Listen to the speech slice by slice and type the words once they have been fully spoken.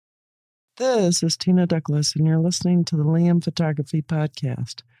This is Tina Douglas, and you're listening to the Liam Photography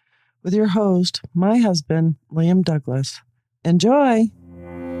Podcast with your host, my husband, Liam Douglas. Enjoy!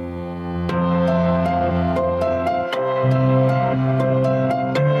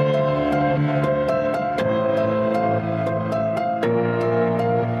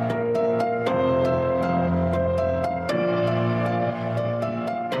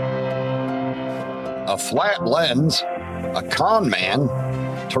 A flat lens, a con man,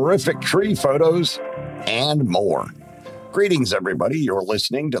 terrific tree photos, and more. Greetings, everybody. You're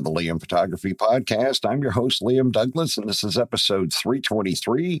listening to the Liam Photography Podcast. I'm your host, Liam Douglas, and this is episode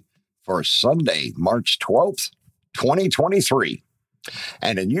 323 for Sunday, March 12th, 2023.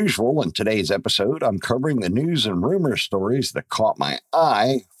 And as usual, in today's episode, I'm covering the news and rumor stories that caught my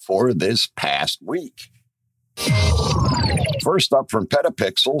eye for this past week. First up from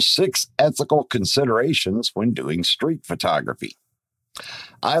Petapixel, 6 ethical considerations when doing street photography.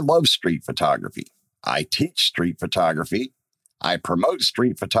 I love street photography. I teach street photography. I promote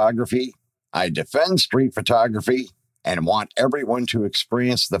street photography. I defend street photography and want everyone to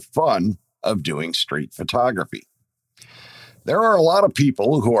experience the fun of doing street photography. There are a lot of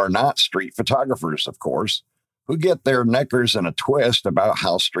people who are not street photographers, of course, who get their knickers in a twist about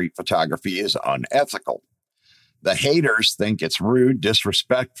how street photography is unethical. The haters think it's rude,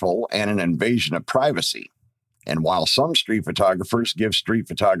 disrespectful, and an invasion of privacy. And while some street photographers give street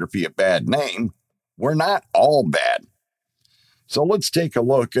photography a bad name, we're not all bad. So let's take a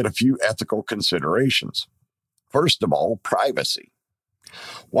look at a few ethical considerations. First of all, privacy.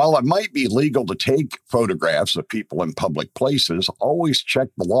 While it might be legal to take photographs of people in public places, always check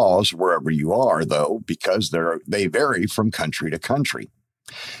the laws wherever you are, though, because they vary from country to country.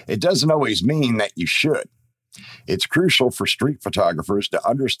 It doesn't always mean that you should. It's crucial for street photographers to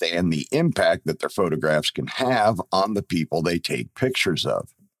understand the impact that their photographs can have on the people they take pictures of.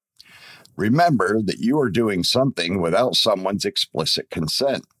 Remember that you are doing something without someone's explicit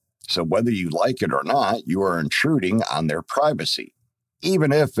consent. So whether you like it or not, you are intruding on their privacy,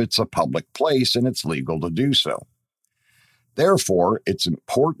 even if it's a public place and it's legal to do so. Therefore, it's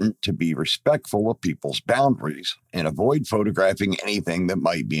important to be respectful of people's boundaries and avoid photographing anything that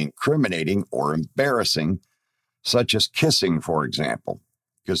might be incriminating or embarrassing, such as kissing, for example,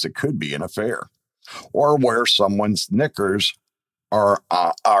 because it could be an affair, or where someone's knickers are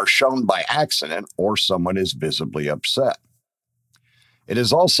shown by accident or someone is visibly upset. It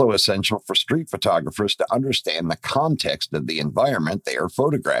is also essential for street photographers to understand the context of the environment they are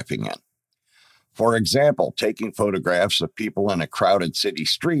photographing in. For example, taking photographs of people in a crowded city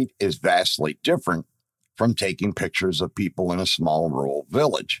street is vastly different from taking pictures of people in a small rural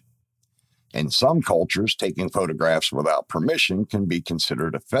village. In some cultures, taking photographs without permission can be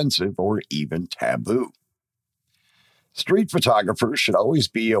considered offensive or even taboo. Street photographers should always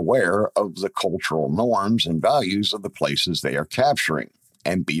be aware of the cultural norms and values of the places they are capturing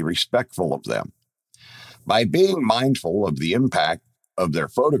and be respectful of them. By being mindful of the impact of their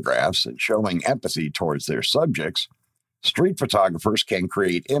photographs and showing empathy towards their subjects, street photographers can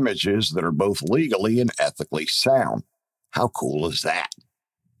create images that are both legally and ethically sound. How cool is that?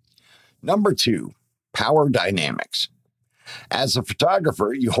 Number 2, power dynamics. As a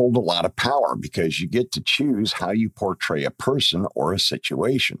photographer, you hold a lot of power because you get to choose how you portray a person or a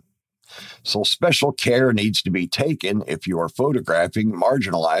situation. So special care needs to be taken if you are photographing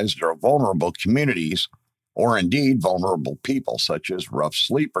marginalized or vulnerable communities, or indeed vulnerable people such as rough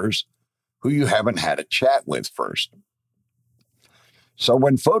sleepers who you haven't had a chat with first. So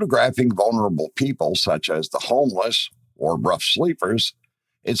when photographing vulnerable people such as the homeless or rough sleepers,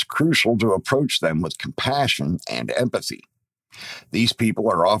 it's crucial to approach them with compassion and empathy. These people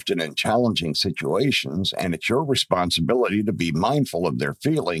are often in challenging situations, and it's your responsibility to be mindful of their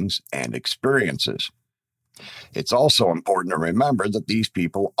feelings and experiences. It's also important to remember that these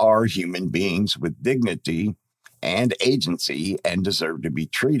people are human beings with dignity and agency and deserve to be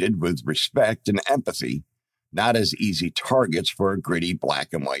treated with respect and empathy, not as easy targets for a gritty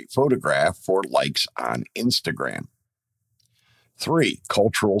black and white photograph for likes on Instagram. 3,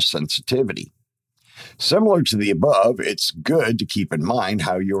 cultural sensitivity. Similar to the above, it's good to keep in mind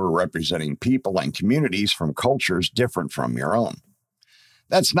how you are representing people and communities from cultures different from your own.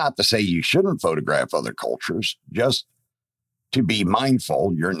 That's not to say you shouldn't photograph other cultures, just to be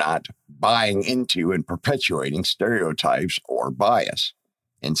mindful you're not buying into and perpetuating stereotypes or bias.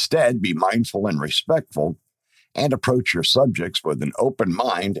 Instead, be mindful and respectful and approach your subjects with an open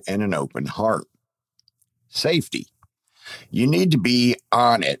mind and an open heart. Safety. You need to be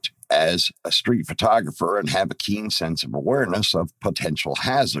on it as a street photographer and have a keen sense of awareness of potential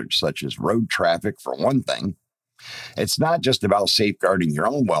hazards, such as road traffic, for one thing, It's not just about safeguarding your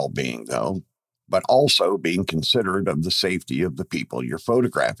own well-being, though, but also being considerate of the safety of the people you're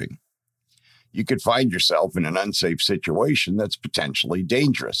photographing. You could find yourself in an unsafe situation that's potentially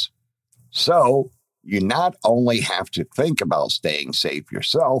dangerous. So, you not only have to think about staying safe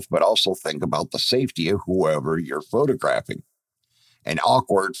yourself, but also think about the safety of whoever you're photographing. An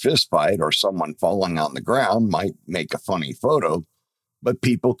awkward fistfight or someone falling on the ground might make a funny photo, but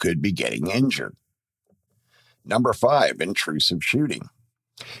people could be getting injured. Number 5, intrusive shooting.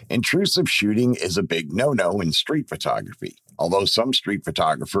 Intrusive shooting is a big no-no in street photography, although some street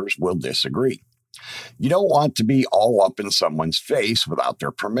photographers will disagree. You don't want to be all up in someone's face without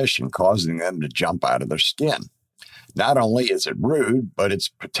their permission, causing them to jump out of their skin. Not only is it rude, but it's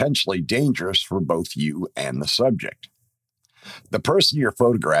potentially dangerous for both you and the subject. The person you're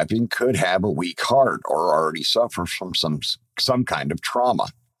photographing could have a weak heart or already suffer from some kind of trauma.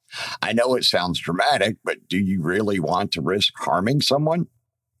 I know it sounds dramatic, but do you really want to risk harming someone?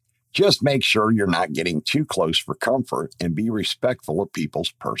 Just make sure you're not getting too close for comfort and be respectful of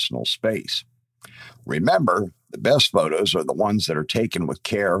people's personal space. Remember, the best photos are the ones that are taken with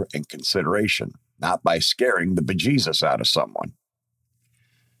care and consideration, not by scaring the bejesus out of someone.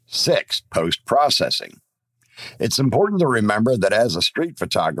 6, post-processing. It's important to remember that as a street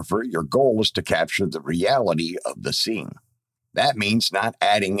photographer, your goal is to capture the reality of the scene. That means not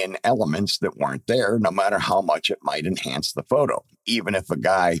adding in elements that weren't there, no matter how much it might enhance the photo, even if a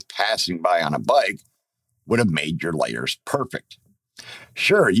guy passing by on a bike would have made your layers perfect.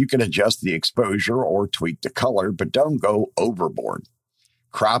 Sure, you can adjust the exposure or tweak the color, but don't go overboard.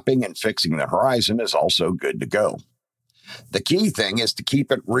 Cropping and fixing the horizon is also good to go. The key thing is to keep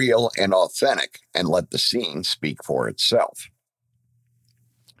it real and authentic and let the scene speak for itself.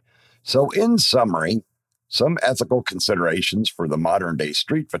 So in summary, some ethical considerations for the modern-day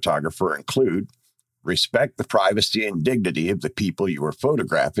street photographer include respect the privacy and dignity of the people you are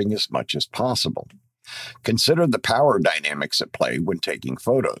photographing as much as possible. Consider the power dynamics at play when taking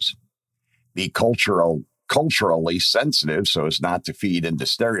photos. Be culturally sensitive so as not to feed into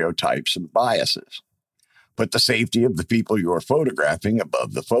stereotypes and biases. Put the safety of the people you are photographing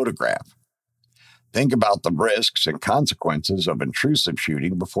above the photograph. Think about the risks and consequences of intrusive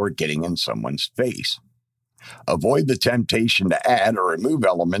shooting before getting in someone's face. Avoid the temptation to add or remove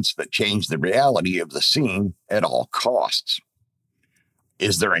elements that change the reality of the scene at all costs.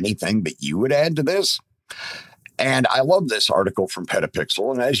 Is there anything that you would add to this? And I love this article from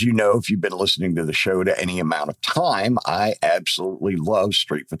Petapixel. And as you know, if you've been listening to the show to any amount of time, I absolutely love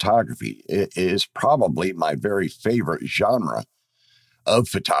street photography. It is probably my very favorite genre of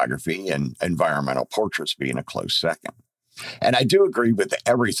photography, and environmental portraits being a close second. And I do agree with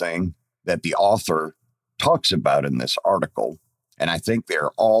everything that the author talks about in this article. And I think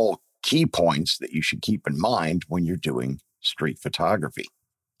they're all key points that you should keep in mind when you're doing street photography.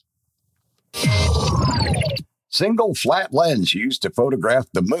 Single flat lens used to photograph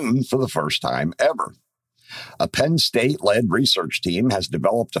the moon for the first time ever. A Penn State-led research team has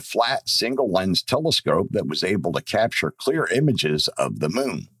developed a flat single-lens telescope that was able to capture clear images of the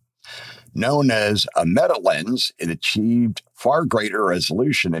moon. Known as a meta-lens, it achieved far greater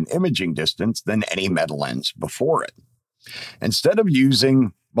resolution and imaging distance than any meta-lens before it. Instead of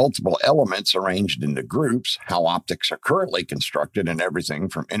using multiple elements arranged into groups, how optics are currently constructed in everything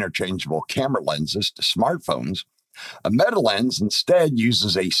from interchangeable camera lenses to smartphones, a meta-lens instead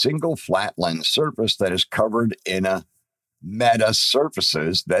uses a single flat lens surface that is covered in a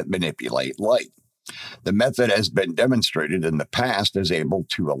meta-surfaces that manipulate light. The method has been demonstrated in the past as able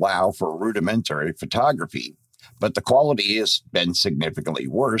to allow for rudimentary photography, but the quality has been significantly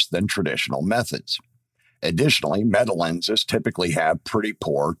worse than traditional methods. Additionally, meta-lenses typically have pretty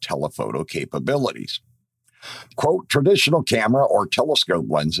poor telephoto capabilities. Quote, traditional camera or telescope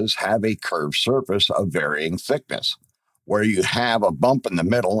lenses have a curved surface of varying thickness, where you have a bump in the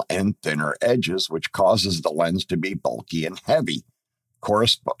middle and thinner edges, which causes the lens to be bulky and heavy.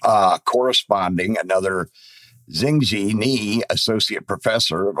 Corresponding, another Xingji Ni, associate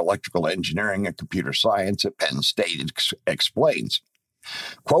professor of electrical engineering and computer science at Penn State, explains.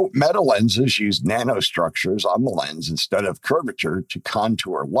 Quote, meta-lenses use nanostructures on the lens instead of curvature to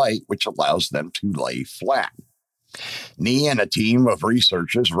contour light, which allows them to lay flat. Ni and a team of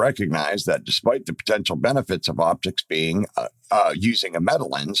researchers recognize that despite the potential benefits of optics being using a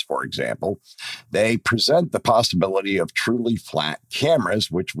meta-lens, for example, they present the possibility of truly flat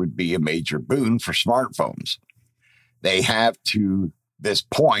cameras, which would be a major boon for smartphones. They have, to this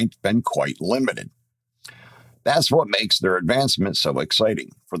point, been quite limited. That's what makes their advancement so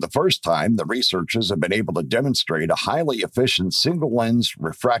exciting. For the first time, the researchers have been able to demonstrate a highly efficient single-lens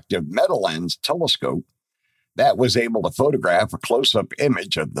refractive meta-lens telescope that was able to photograph a close-up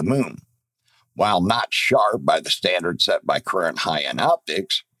image of the moon. While not sharp by the standard set by current high-end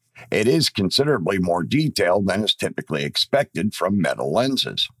optics, it is considerably more detailed than is typically expected from metal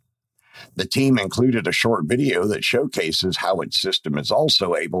lenses. The team included a short video that showcases how its system is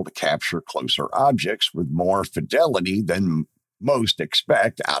also able to capture closer objects with more fidelity than most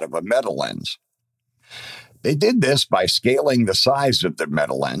expect out of a metal lens. They did this by scaling the size of the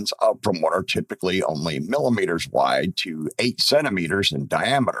metal lens up from what are typically only millimeters wide to 8 centimeters in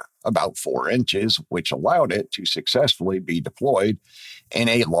diameter, about 4 inches, which allowed it to successfully be deployed in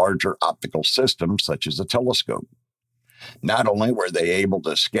a larger optical system such as a telescope. Not only were they able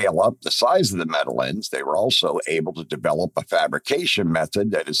to scale up the size of the metal lens, they were also able to develop a fabrication method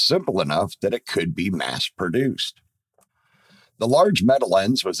that is simple enough that it could be mass-produced. The large metal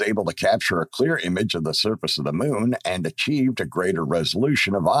lens was able to capture a clear image of the surface of the moon and achieved a greater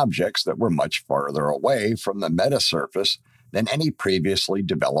resolution of objects that were much farther away from the metasurface than any previously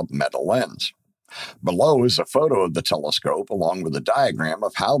developed metal lens. Below is a photo of the telescope along with a diagram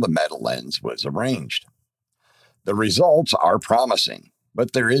of how the metal lens was arranged. The results are promising,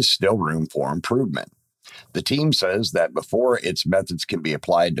 but there is still room for improvement. The team says that before its methods can be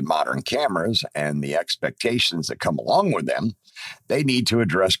applied to modern cameras and the expectations that come along with them, they need to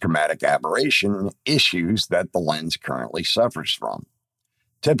address chromatic aberration issues that the lens currently suffers from.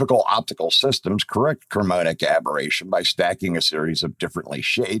 Typical optical systems correct chromatic aberration by stacking a series of differently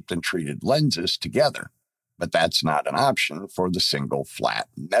shaped and treated lenses together, but that's not an option for the single flat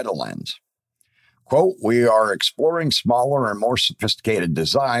metal lens. Quote, "We are exploring smaller and more sophisticated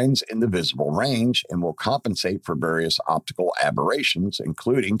designs in the visible range and will compensate for various optical aberrations,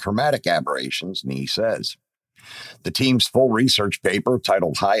 including chromatic aberrations," Nee says. The team's full research paper,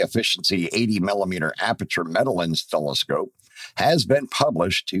 titled High Efficiency 80mm Aperture Metal Lens Telescope, has been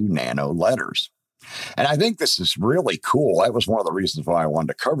published to Nano Letters. And I think this is really cool. That was one of the reasons why I wanted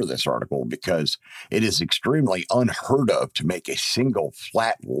to cover this article, because it is extremely unheard of to make a single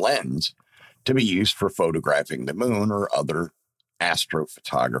flat lens to be used for photographing the moon or other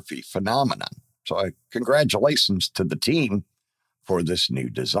astrophotography phenomenon. So congratulations to the team for this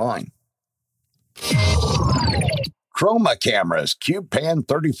new design. Chroma Cameras CubePan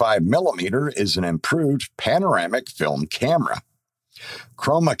 35mm is an improved panoramic film camera.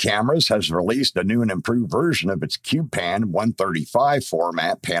 Chroma Cameras has released a new and improved version of its CubePan 135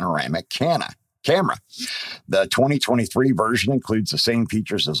 format panoramic camera. The 2023 version includes the same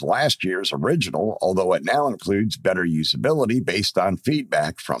features as last year's original, although it now includes better usability based on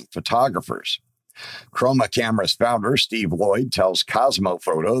feedback from photographers. Chroma Camera's founder, Steve Lloyd, tells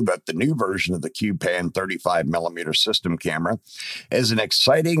Cosmophoto that the new version of the CubePan 35mm system camera is an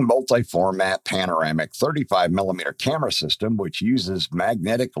exciting multi-format panoramic 35mm camera system which uses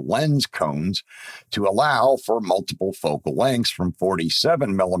magnetic lens cones to allow for multiple focal lengths from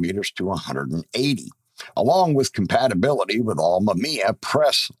 47mm to 180, along with compatibility with all Mamiya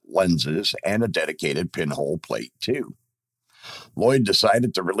press lenses and a dedicated pinhole plate too. Lloyd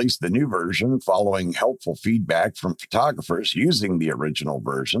decided to release the new version following helpful feedback from photographers using the original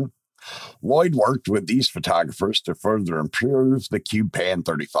version. Lloyd worked with these photographers to further improve the CubePan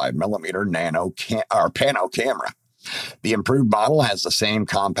 35mm Pano camera. The improved model has the same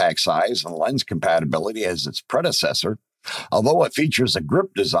compact size and lens compatibility as its predecessor, although it features a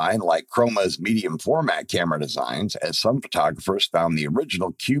grip design like Chroma's medium format camera designs, as some photographers found the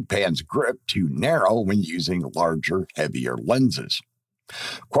original CubePan's grip too narrow when using larger, heavier lenses.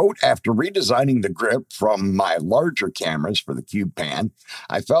 Quote, "After redesigning the grip from my larger cameras for the CubePan,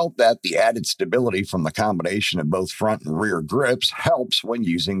 I felt that the added stability from the combination of both front and rear grips helps when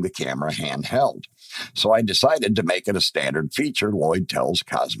using the camera handheld. So I decided to make it a standard feature," Lloyd tells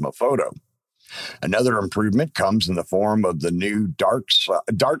Cosmophoto. Another improvement comes in the form of the new dark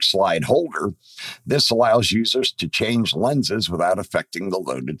slide holder. This allows users to change lenses without affecting the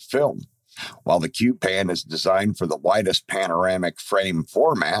loaded film. While the CubePan is designed for the widest panoramic frame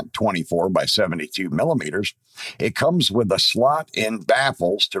format, 24 by 72 millimeters, it comes with a slot-in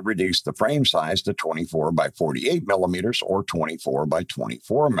baffles to reduce the frame size to 24 by 48 millimeters or 24 by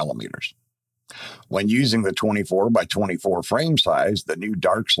 24 millimeters. When using the 24 by 24 frame size, the new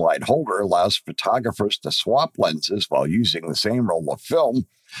dark slide holder allows photographers to swap lenses while using the same roll of film,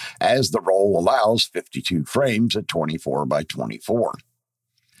 as the roll allows 52 frames at 24 by 24.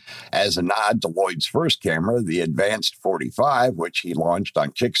 As a nod to Lloyd's first camera, the Advanced 45, which he launched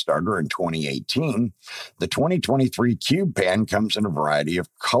on Kickstarter in 2018, the 2023 CubePan comes in a variety of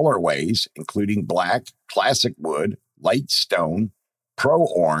colorways, including black, classic wood, light stone, pro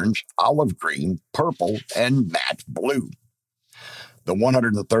orange, olive green, purple, and matte blue. The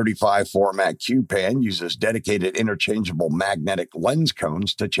 135 format Q-Pan uses dedicated interchangeable magnetic lens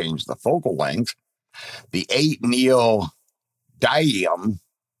cones to change the focal length. The 8 neodymium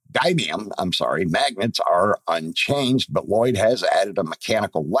magnets are unchanged, but Lloyd has added a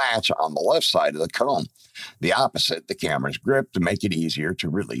mechanical latch on the left side of the cone, the opposite the camera's grip, to make it easier to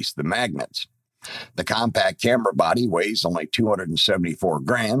release the magnets. The compact camera body weighs only 274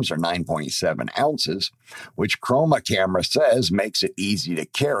 grams or 9.7 ounces, which Chroma Camera says makes it easy to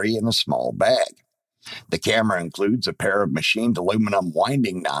carry in a small bag. The camera includes a pair of machined aluminum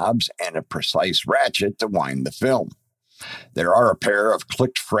winding knobs and a precise ratchet to wind the film. There are a pair of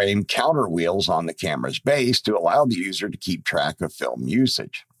clicked frame counter wheels on the camera's base to allow the user to keep track of film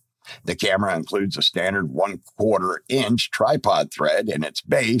usage. The camera includes a standard 1/4 inch tripod thread in its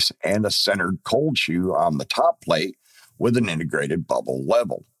base and a centered cold shoe on the top plate with an integrated bubble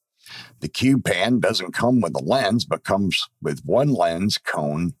level. The Q-Pan doesn't come with a lens, but comes with one lens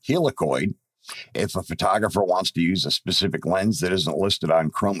cone helicoid. If a photographer wants to use a specific lens that isn't listed on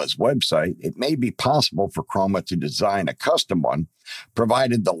Chroma's website, it may be possible for Chroma to design a custom one,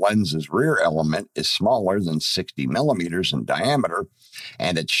 provided the lens's rear element is smaller than 60 millimeters in diameter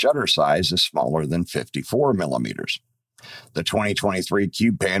and its shutter size is smaller than 54 millimeters. The 2023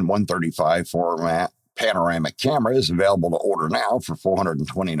 Q-Pan 135 format panoramic camera is available to order now for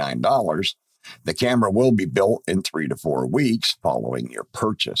 $429. The camera will be built in 3 to 4 weeks following your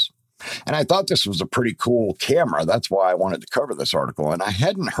purchase. And I thought this was a pretty cool camera. That's why I wanted to cover this article. And I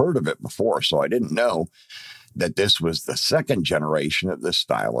hadn't heard of it before, so I didn't know that this was the second generation of this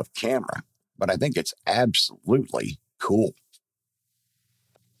style of camera. But I think it's absolutely cool.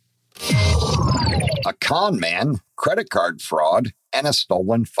 A con man, credit card fraud, and a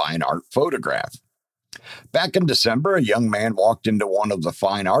stolen fine art photograph. Back in December, a young man walked into one of the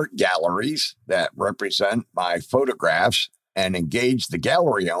fine art galleries that represent my photographs and engaged the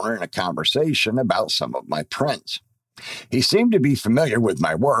gallery owner in a conversation about some of my prints. He seemed to be familiar with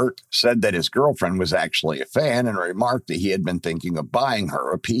my work, said that his girlfriend was actually a fan, and remarked that he had been thinking of buying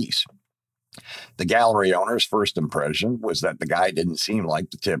her a piece. The gallery owner's first impression was that the guy didn't seem like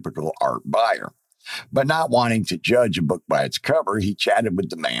the typical art buyer. But not wanting to judge a book by its cover, he chatted with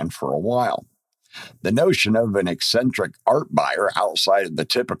the man for a while. The notion of an eccentric art buyer outside of the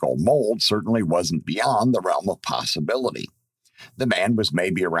typical mold certainly wasn't beyond the realm of possibility. The man was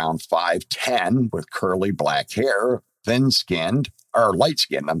maybe around 5'10", with curly black hair, light-skinned,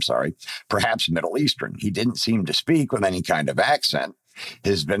 perhaps Middle Eastern. He didn't seem to speak with any kind of accent.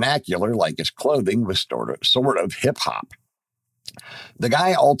 His vernacular, like his clothing, was sort of hip-hop. The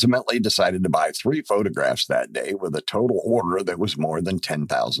guy ultimately decided to buy 3 photographs that day with a total order that was more than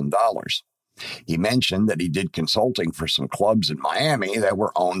 $10,000. He mentioned that he did consulting for some clubs in Miami that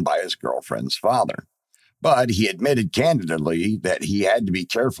were owned by his girlfriend's father. But he admitted candidly that he had to be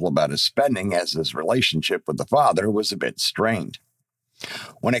careful about his spending as his relationship with the father was a bit strained.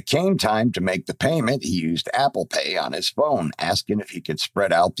 When it came time to make the payment, he used Apple Pay on his phone, asking if he could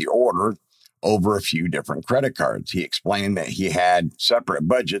spread out the order over a few different credit cards. He explained that he had separate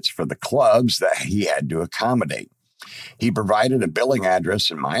budgets for the clubs that he had to accommodate. He provided a billing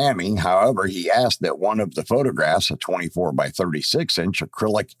address in Miami. However, he asked that one of the photographs, a 24 by 36 inch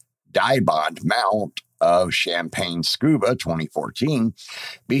acrylic dye bond mount of Champagne Scuba 2014,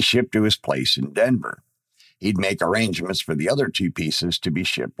 be shipped to his place in Denver. He'd make arrangements for the other 2 pieces to be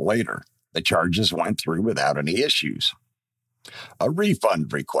shipped later. The charges went through without any issues. A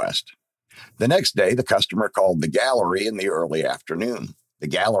refund request. The next day, the customer called the gallery in the early afternoon. The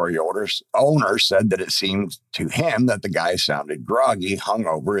gallery owner said that it seemed to him that the guy sounded groggy,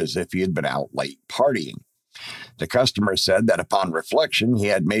 hungover, as if he had been out late partying. The customer said that upon reflection, he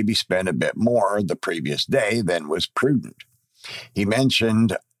had maybe spent a bit more the previous day than was prudent. He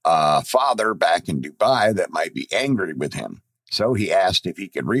mentioned a father back in Dubai that might be angry with him, so he asked if he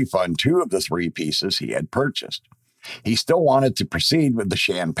could refund 2 of the 3 pieces he had purchased. He still wanted to proceed with the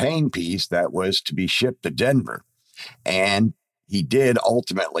champagne piece that was to be shipped to Denver, and he did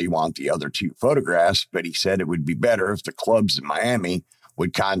ultimately want the other 2 photographs, but he said it would be better if the clubs in Miami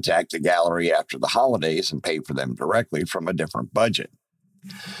would contact the gallery after the holidays and pay for them directly from a different budget.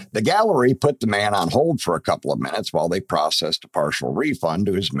 The gallery put the man on hold for a couple of minutes while they processed a partial refund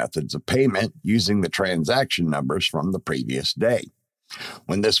to his methods of payment using the transaction numbers from the previous day.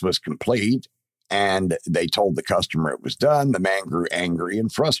 When this was complete and they told the customer it was done, the man grew angry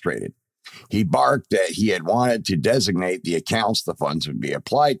and frustrated. He barked that he had wanted to designate the accounts the funds would be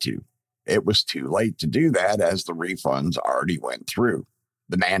applied to. It was too late to do that as the refunds already went through.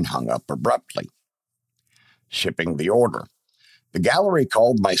 The man hung up abruptly. Shipping the order. The gallery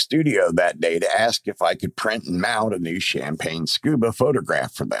called my studio that day to ask if I could print and mount a new champagne scuba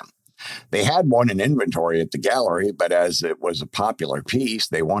photograph for them. They had one in inventory at the gallery, but as it was a popular piece,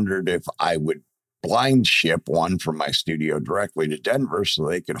 they wondered if I would blind ship one from my studio directly to Denver so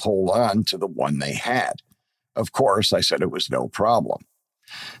they could hold on to the one they had. Of course, I said it was no problem.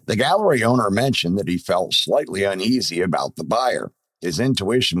 The gallery owner mentioned that he felt slightly uneasy about the buyer. His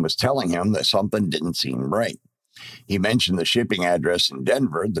intuition was telling him that something didn't seem right. He mentioned the shipping address in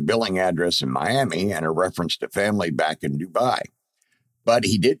Denver, the billing address in Miami, and a reference to family back in Dubai. But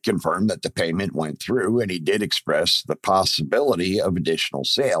he did confirm that the payment went through, and he did express the possibility of additional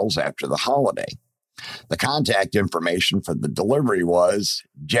sales after the holiday. The contact information for the delivery was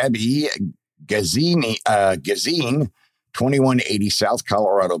Jebby Gazine, 2180 South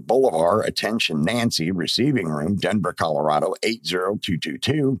Colorado Boulevard. Attention Nancy, Receiving Room, Denver, Colorado,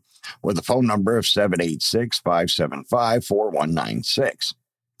 80222, with a phone number of 786-575-4196.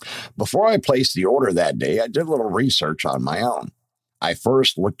 Before I placed the order that day, I did a little research on my own. I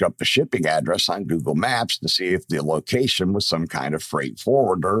first looked up the shipping address on Google Maps to see if the location was some kind of freight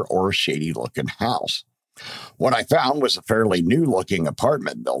forwarder or a shady-looking house. What I found was a fairly new-looking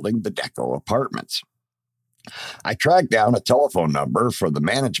apartment building, the Deco Apartments. I tracked down a telephone number for the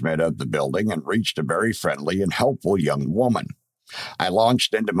management of the building and reached a very friendly and helpful young woman. I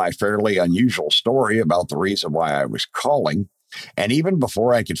launched into my fairly unusual story about the reason why I was calling, and even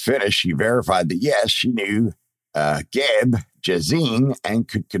before I could finish, she verified that yes, she knew Geb Jazine and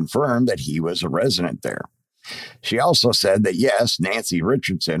could confirm that he was a resident there. She also said that yes, Nancy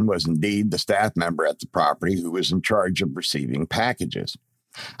Richardson was indeed the staff member at the property who was in charge of receiving packages.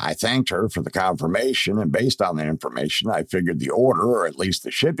 I thanked her for the confirmation, and based on that information, I figured the order, or at least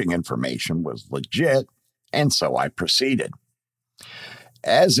the shipping information, was legit, and so I proceeded.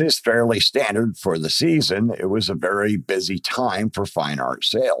 As is fairly standard for the season, it was a very busy time for fine art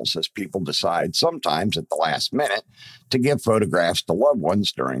sales, as people decide sometimes at the last minute to give photographs to loved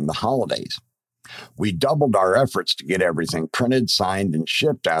ones during the holidays. We doubled our efforts to get everything printed, signed, and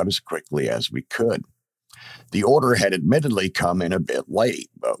shipped out as quickly as we could. The order had admittedly come in a bit late,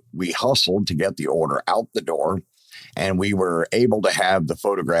 but we hustled to get the order out the door, and we were able to have the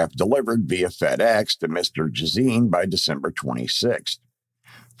photograph delivered via FedEx to Mr. Jazine by December 26th.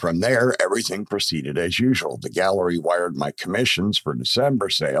 From there, everything proceeded as usual. The gallery wired my commissions for December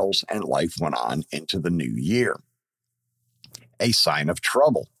sales, and life went on into the new year. A sign of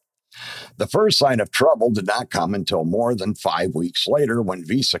trouble. The first sign of trouble did not come until more than 5 weeks later, when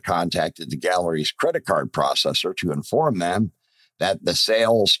Visa contacted the gallery's credit card processor to inform them that the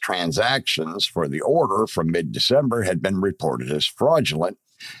sales transactions for the order from mid-December had been reported as fraudulent,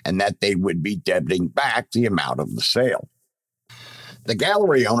 and that they would be debiting back the amount of the sale. The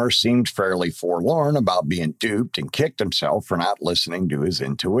gallery owner seemed fairly forlorn about being duped and kicked himself for not listening to his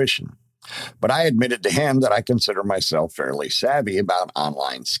intuition. But I admitted to him that I consider myself fairly savvy about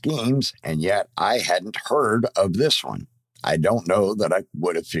online schemes, and yet I hadn't heard of this one. I don't know that I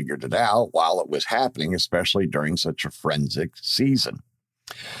would have figured it out while it was happening, especially during such a forensic season.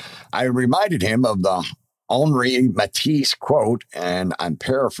 I reminded him of the Henri Matisse quote, and I'm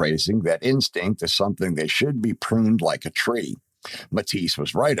paraphrasing, that instinct is something that should be pruned like a tree. Matisse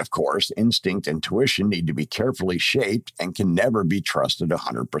was right, of course. Instinct and intuition need to be carefully shaped and can never be trusted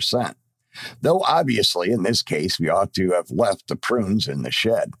 100%. Though obviously, in this case, we ought to have left the prunes in the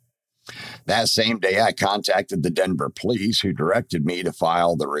shed. That same day, I contacted the Denver police, who directed me to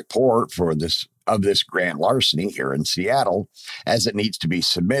file the report for this grand larceny here in Seattle, as it needs to be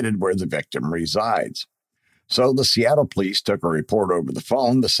submitted where the victim resides. So the Seattle police took a report over the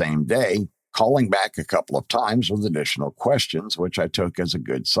phone the same day, calling back a couple of times with additional questions, which I took as a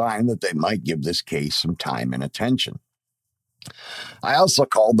good sign that they might give this case some time and attention. I also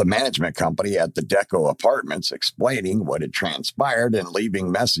called the management company at the Deco Apartments, explaining what had transpired and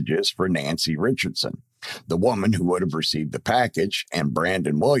leaving messages for Nancy Richardson, the woman who would have received the package, and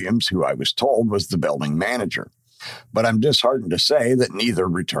Brandon Williams, who I was told was the building manager. But I'm disheartened to say that neither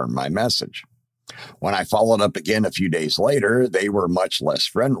returned my message. When I followed up again a few days later, they were much less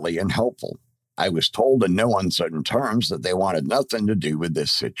friendly and helpful. I was told in no uncertain terms that they wanted nothing to do with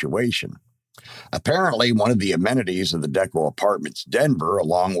this situation. Apparently, one of the amenities of the Deco Apartments Denver,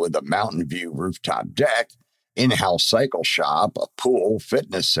 along with a mountain view rooftop deck, in-house cycle shop, a pool,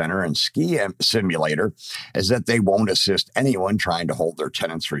 fitness center, and ski simulator, is that they won't assist anyone trying to hold their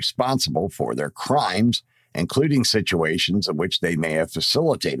tenants responsible for their crimes, including situations in which they may have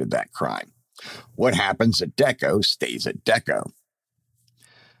facilitated that crime. What happens at Deco stays at Deco.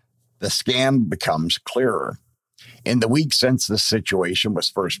 The scam becomes clearer. In the week since this situation was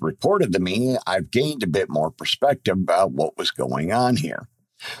first reported to me, I've gained a bit more perspective about what was going on here.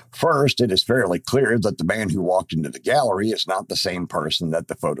 First, it is fairly clear that the man who walked into the gallery is not the same person that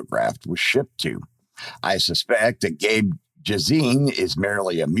the photograph was shipped to. I suspect that Gabe Jazine is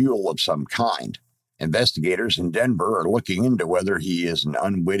merely a mule of some kind. Investigators in Denver are looking into whether he is an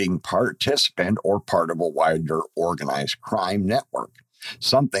unwitting participant or part of a wider organized crime network,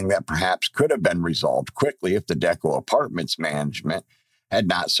 something that perhaps could have been resolved quickly if the Deco Apartments management had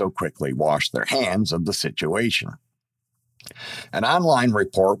not so quickly washed their hands of the situation. An online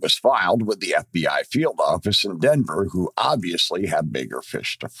report was filed with the FBI field office in Denver, who obviously have bigger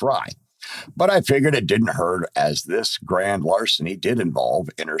fish to fry. But I figured it didn't hurt, as this grand larceny did involve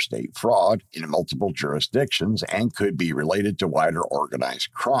interstate fraud in multiple jurisdictions and could be related to wider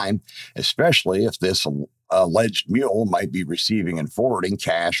organized crime, especially if this alleged mule might be receiving and forwarding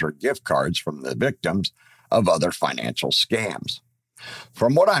cash or gift cards from the victims of other financial scams.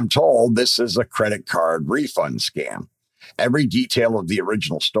 From what I'm told, this is a credit card refund scam. Every detail of the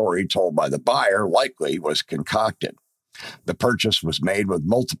original story told by the buyer likely was concocted. The purchase was made with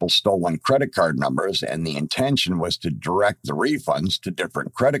multiple stolen credit card numbers, and the intention was to direct the refunds to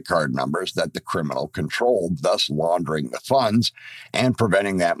different credit card numbers that the criminal controlled, thus laundering the funds and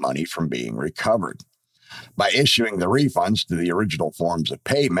preventing that money from being recovered. By issuing the refunds to the original forms of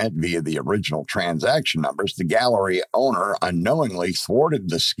payment via the original transaction numbers, the gallery owner unknowingly thwarted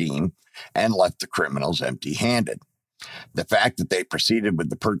the scheme and left the criminals empty-handed. The fact that they proceeded with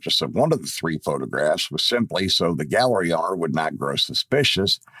the purchase of one of the 3 photographs was simply so the gallery owner would not grow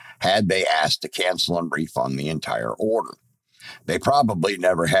suspicious had they asked to cancel and refund the entire order. They probably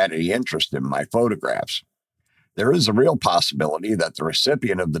never had any interest in my photographs. There is a real possibility that the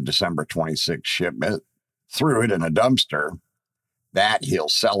recipient of the December 26th shipment threw it in a dumpster, that he'll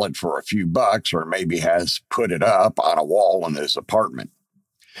sell it for a few bucks, or maybe has put it up on a wall in his apartment.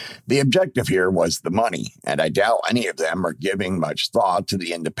 The objective here was the money, and I doubt any of them are giving much thought to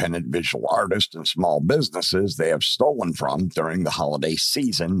the independent visual artists and small businesses they have stolen from during the holiday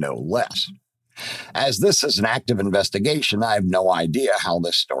season, no less. As this is an active investigation, I have no idea how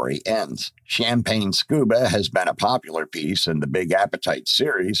this story ends. Champagne Scuba has been a popular piece in the Big Appetite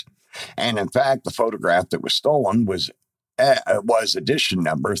series, and in fact, the photograph that was stolen was edition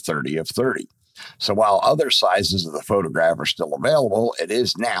number 30 of 30. So while other sizes of the photograph are still available, it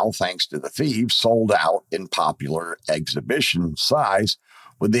is now, thanks to the thieves, sold out in popular exhibition size,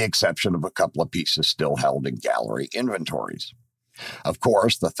 with the exception of a couple of pieces still held in gallery inventories. Of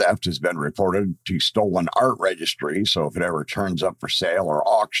course, the theft has been reported to Stolen Art Registry, so if it ever turns up for sale or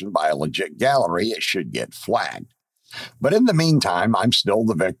auction by a legit gallery, it should get flagged. But in the meantime, I'm still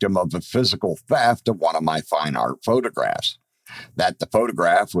the victim of a physical theft of one of my fine art photographs. That the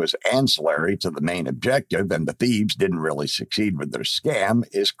photograph was ancillary to the main objective and the thieves didn't really succeed with their scam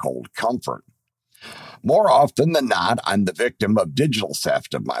is cold comfort. More often than not, I'm the victim of digital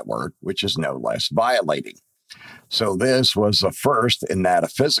theft of my work, which is no less violating. So this was a first in that a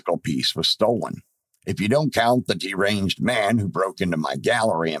physical piece was stolen. If you don't count the deranged man who broke into my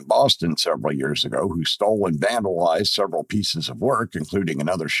gallery in Boston several years ago, who stole and vandalized several pieces of work, including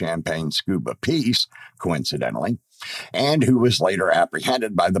another Champagne Scuba piece, coincidentally, and who was later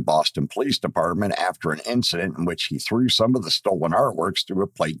apprehended by the Boston Police Department after an incident in which he threw some of the stolen artworks through a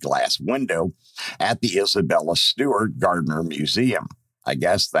plate glass window at the Isabella Stewart Gardner Museum. I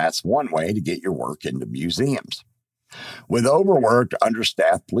guess that's one way to get your work into museums. With overworked,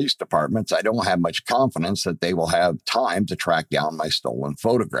 understaffed police departments, I don't have much confidence that they will have time to track down my stolen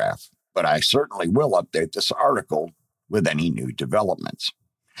photograph, but I certainly will update this article with any new developments.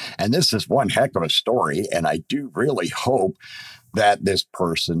 And this is one heck of a story, and I do really hope that this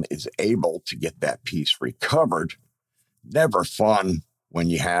person is able to get that piece recovered. Never fun when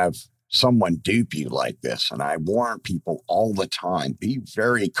you have someone dupe you like this, and I warn people all the time, be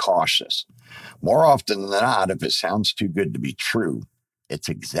very cautious. More often than not, if it sounds too good to be true, it's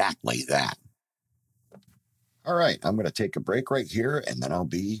exactly that. All right, I'm going to take a break right here, and then I'll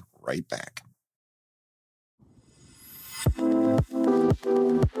be right back.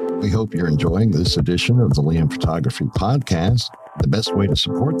 We hope you're enjoying this edition of the Liam Photography Podcast. The best way to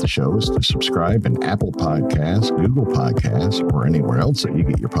support the show is to subscribe in Apple Podcasts, Google Podcasts, or anywhere else that you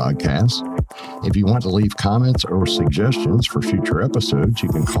get your podcasts. If you want to leave comments or suggestions for future episodes, you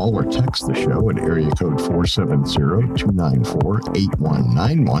can call or text the show at area code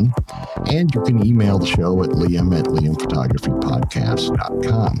 470-294-8191. And you can email the show at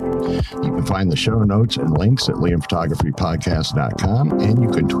liam@liamphotographypodcast.com. You can find the show notes and links at liamphotographypodcast.com, and you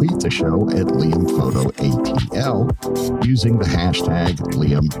can tweet the show at liamphotoatl using the hashtag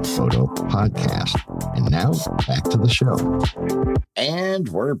Liam Photo Podcast. And now back to the show. And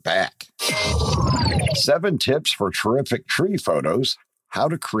we're back. 7 tips for terrific tree photos. How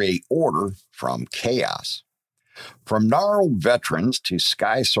to create order from chaos. From gnarled veterans to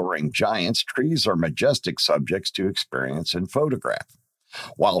sky-soaring giants, trees are majestic subjects to experience and photograph.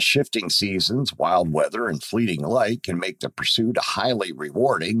 While shifting seasons, wild weather, and fleeting light can make the pursuit a highly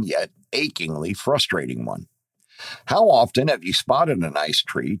rewarding yet achingly frustrating one. How often have you spotted a nice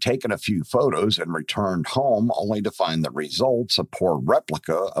tree, taken a few photos, and returned home only to find the results a poor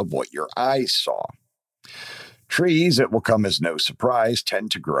replica of what your eyes saw? Trees, it will come as no surprise, tend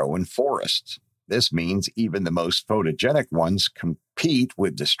to grow in forests. This means even the most photogenic ones compete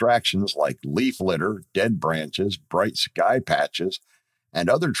with distractions like leaf litter, dead branches, bright sky patches, and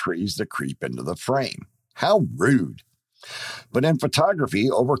other trees that creep into the frame. How rude! But in photography,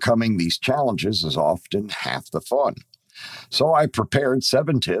 overcoming these challenges is often half the fun. So I prepared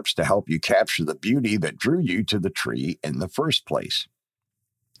 7 tips to help you capture the beauty that drew you to the tree in the first place.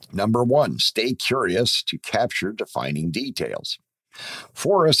 Number 1, stay curious to capture defining details.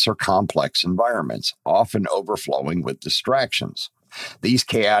 Forests are complex environments, often overflowing with distractions. These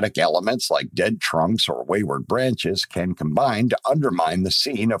chaotic elements, like dead trunks or wayward branches, can combine to undermine the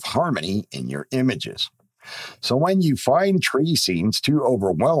scene of harmony in your images. So when you find tree scenes too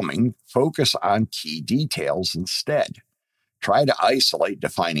overwhelming, focus on key details instead. Try to isolate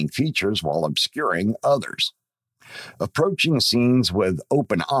defining features while obscuring others. Approaching scenes with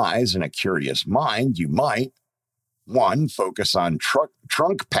open eyes and a curious mind, you might 1. Focus on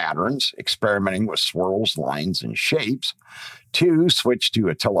trunk patterns, experimenting with swirls, lines, and shapes. 2. Switch to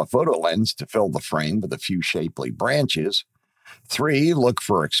a telephoto lens to fill the frame with a few shapely branches. 3. Look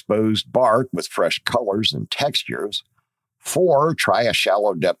for exposed bark with fresh colors and textures. 4. Try a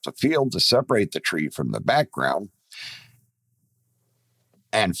shallow depth of field to separate the tree from the background.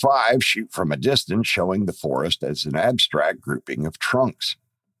 And 5. Shoot from a distance, showing the forest as an abstract grouping of trunks.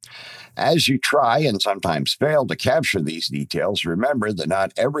 As you try and sometimes fail to capture these details, remember that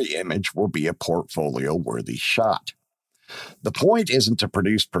not every image will be a portfolio-worthy shot. The point isn't to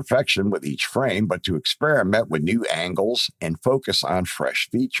produce perfection with each frame, but to experiment with new angles and focus on fresh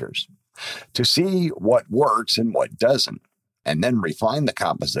features, to see what works and what doesn't, and then refine the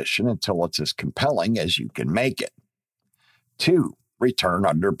composition until it's as compelling as you can make it. 2. Return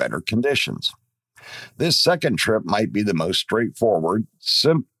under better conditions. This second trip might be the most straightforward.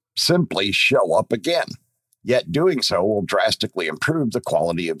 Simply show up again. Yet doing so will drastically improve the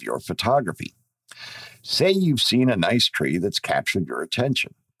quality of your photography. Say you've seen a nice tree that's captured your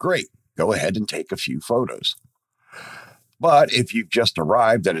attention. Great, go ahead and take a few photos. But if you've just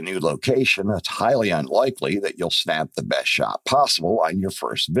arrived at a new location, it's highly unlikely that you'll snap the best shot possible on your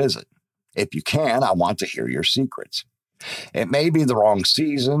first visit. If you can, I want to hear your secrets. It may be the wrong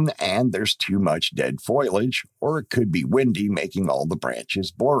season and there's too much dead foliage, or it could be windy, making all the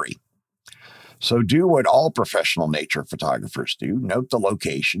branches blurry. So do what all professional nature photographers do. Note the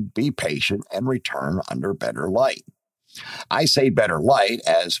location, be patient, and return under better light. I say better light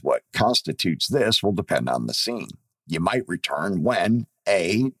as what constitutes this will depend on the scene. You might return when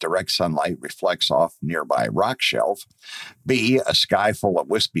A, direct sunlight reflects off nearby rock shelf. B, a sky full of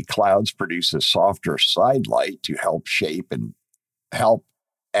wispy clouds produces softer side light to help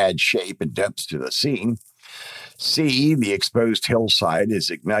add shape and depth to the scene. C, the exposed hillside is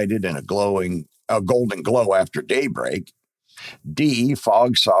ignited in a golden glow after daybreak. D,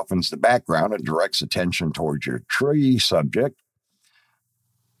 fog softens the background and directs attention towards your tree subject.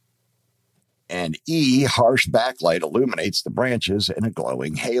 And E, harsh backlight illuminates the branches in a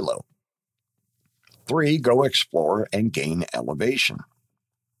glowing halo. 3, go explore and gain elevation.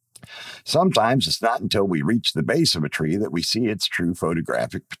 Sometimes it's not until we reach the base of a tree that we see its true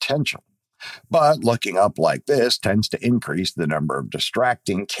photographic potential. But looking up like this tends to increase the number of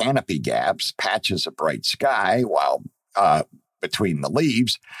distracting canopy gaps, patches of bright sky, while between the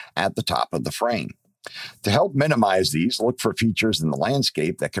leaves at the top of the frame. To help minimize these, look for features in the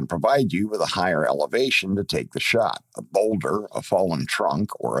landscape that can provide you with a higher elevation to take the shot, a boulder, a fallen trunk,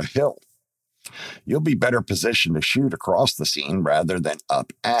 or a hill. You'll be better positioned to shoot across the scene rather than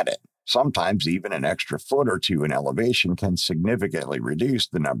up at it. Sometimes even an extra foot or two in elevation can significantly reduce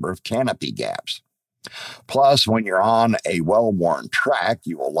the number of canopy gaps. Plus, when you're on a well-worn track,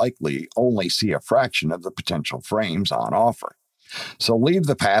 you will likely only see a fraction of the potential frames on offer. So leave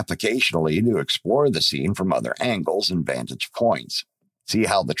the path occasionally to explore the scene from other angles and vantage points. See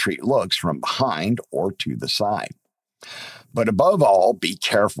how the tree looks from behind or to the side. But above all, be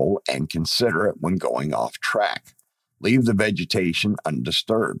careful and considerate when going off track. Leave the vegetation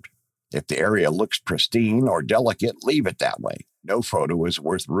undisturbed. If the area looks pristine or delicate, leave it that way. No photo is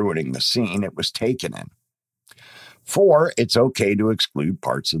worth ruining the scene it was taken in. 4, it's okay to exclude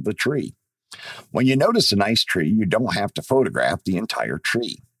parts of the tree. When you notice a nice tree, you don't have to photograph the entire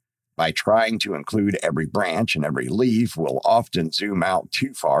tree. By trying to include every branch and every leaf, we'll often zoom out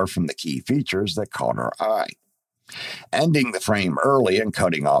too far from the key features that caught our eye. Ending the frame early and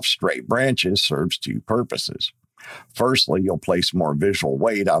cutting off stray branches serves 2 purposes. Firstly, you'll place more visual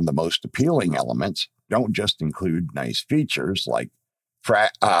weight on the most appealing elements. Don't just include nice features like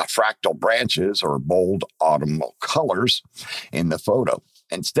fractal branches or bold autumnal colors in the photo.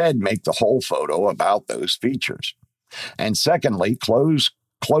 Instead, make the whole photo about those features. And secondly, close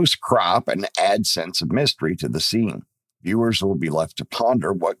crop and add sense of mystery to the scene. Viewers will be left to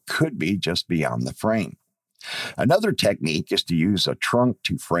ponder what could be just beyond the frame. Another technique is to use a trunk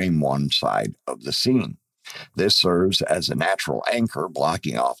to frame one side of the scene. This serves as a natural anchor,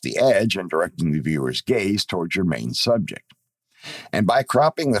 blocking off the edge and directing the viewer's gaze towards your main subject. And by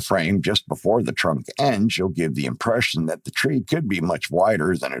cropping the frame just before the trunk ends, you'll give the impression that the tree could be much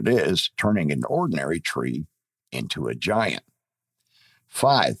wider than it is, turning an ordinary tree into a giant.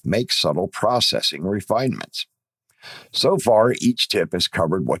 5, make subtle processing refinements. So far, each tip has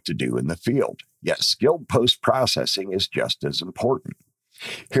covered what to do in the field, yet skilled post-processing is just as important.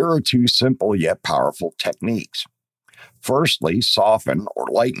 Here are 2 simple yet powerful techniques. Firstly, soften or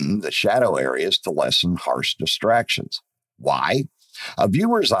lighten the shadow areas to lessen harsh distractions. Why? A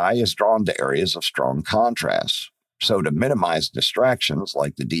viewer's eye is drawn to areas of strong contrast. So to minimize distractions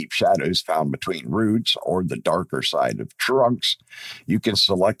like the deep shadows found between roots or the darker side of trunks, you can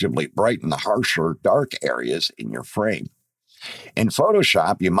selectively brighten the harsher dark areas in your frame. In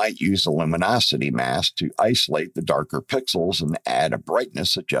Photoshop, you might use a luminosity mask to isolate the darker pixels and add a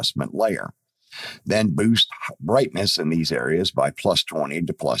brightness adjustment layer. Then boost brightness in these areas by +20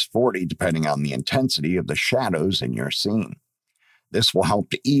 to +40, depending on the intensity of the shadows in your scene. This will help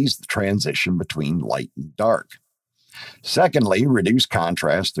to ease the transition between light and dark. Secondly, reduce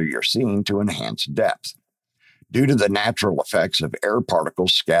contrast through your scene to enhance depth. Due to the natural effects of air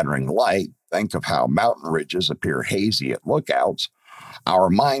particles scattering light, think of how mountain ridges appear hazy at lookouts. Our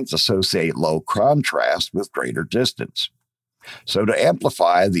minds associate low contrast with greater distance. So to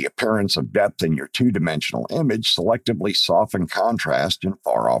amplify the appearance of depth in your 2-dimensional image, selectively soften contrast in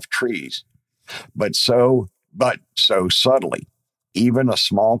far-off trees. But so subtly. Even a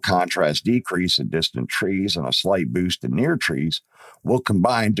small contrast decrease in distant trees and a slight boost in near trees will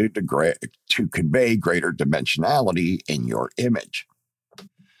combine to convey greater dimensionality in your image.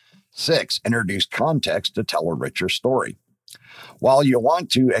 6, introduce context to tell a richer story. While you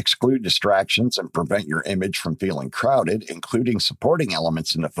want to exclude distractions and prevent your image from feeling crowded, including supporting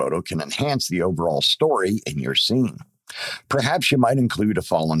elements in the photo can enhance the overall story in your scene. Perhaps you might include a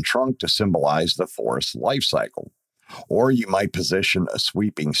fallen trunk to symbolize the forest's life cycle. Or you might position a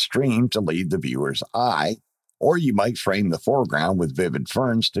sweeping stream to lead the viewer's eye, or you might frame the foreground with vivid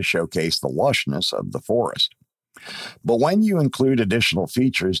ferns to showcase the lushness of the forest. But when you include additional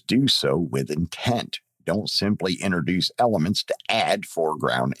features, do so with intent. Don't simply introduce elements to add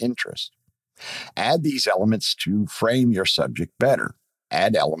foreground interest. Add these elements to frame your subject better.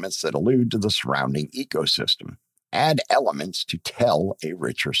 Add elements that allude to the surrounding ecosystem. Add elements to tell a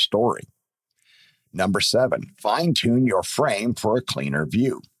richer story. Number 7, fine-tune your frame for a cleaner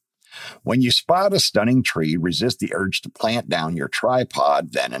view. When you spot a stunning tree, resist the urge to plant down your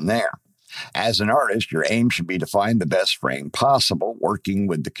tripod then and there. As an artist, your aim should be to find the best frame possible, working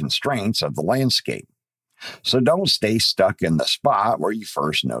with the constraints of the landscape. So don't stay stuck in the spot where you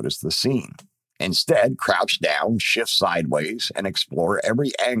first noticed the scene. Instead, crouch down, shift sideways, and explore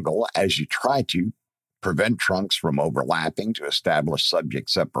every angle as you try to prevent trunks from overlapping to establish subject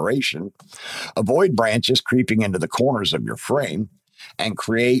separation, avoid branches creeping into the corners of your frame, and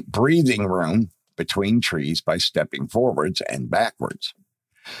create breathing room between trees by stepping forwards and backwards.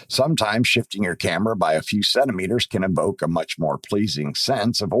 Sometimes shifting your camera by a few centimeters can evoke a much more pleasing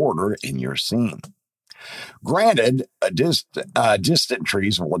sense of order in your scene. Granted, distant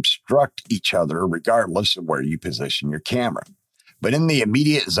trees will obstruct each other regardless of where you position your camera. But in the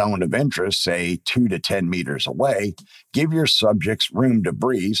immediate zone of interest, say 2 to 10 meters away, give your subjects room to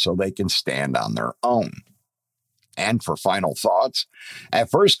breathe so they can stand on their own. And for final thoughts,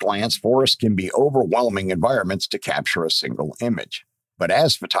 at first glance, forests can be overwhelming environments to capture a single image. But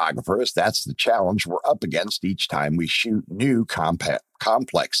as photographers, that's the challenge we're up against each time we shoot new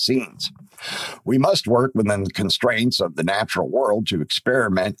complex scenes. We must work within the constraints of the natural world to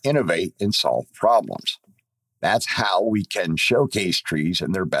experiment, innovate, and solve problems. That's how we can showcase trees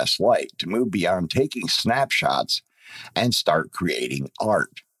in their best light, to move beyond taking snapshots and start creating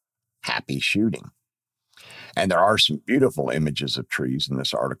art. Happy shooting. And there are some beautiful images of trees in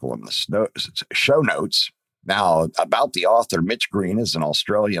this article in the show notes. Now, about the author, Mitch Green is an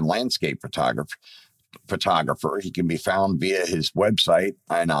Australian landscape photographer. He can be found via his website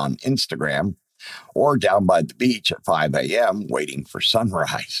and on Instagram, or down by the beach at 5 a.m. waiting for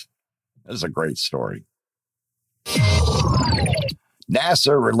sunrise. This is a great story.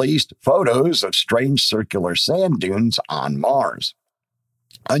 NASA released photos of strange circular sand dunes on Mars.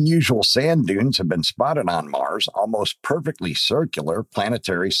 Unusual sand dunes have been spotted on Mars, almost perfectly circular.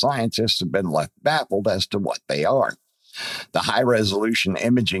 Planetary scientists have been left baffled as to what they are. The high-resolution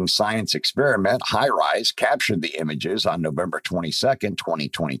imaging science experiment, HiRISE, captured the images on November 22,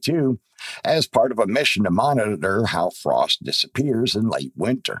 2022, as part of a mission to monitor how frost disappears in late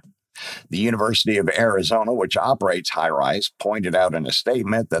winter. The University of Arizona, which operates HiRISE, pointed out in a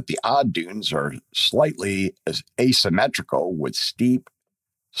statement that the odd dunes are slightly asymmetrical with steep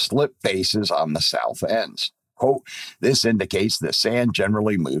slip faces on the south ends. Quote, this indicates that sand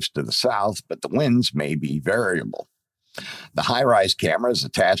generally moves to the south, but the winds may be variable. The HiRISE camera is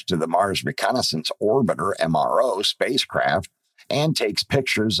attached to the Mars Reconnaissance Orbiter, MRO, spacecraft and takes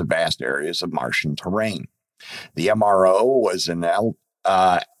pictures of vast areas of Martian terrain. The MRO was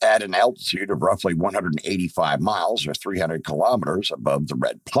at an altitude of roughly 185 miles or 300 kilometers above the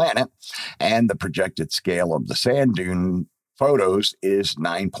red planet, and the projected scale of the sand dune photos is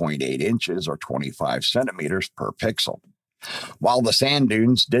 9.8 inches or 25 centimeters per pixel. While the sand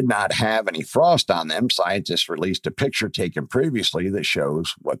dunes did not have any frost on them, scientists released a picture taken previously that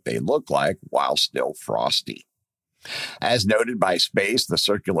shows what they look like while still frosty. As noted by Space, the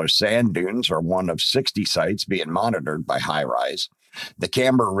circular sand dunes are one of 60 sites being monitored by HiRISE. The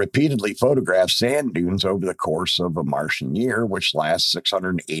camera repeatedly photographs sand dunes over the course of a Martian year, which lasts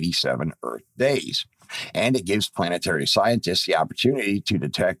 687 Earth days. And it gives planetary scientists the opportunity to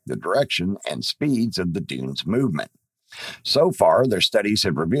detect the direction and speeds of the dunes' movement. So far, their studies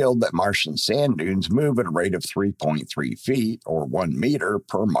have revealed that Martian sand dunes move at a rate of 3.3 feet or 1 meter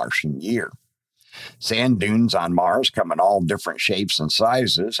per Martian year. Sand dunes on Mars come in all different shapes and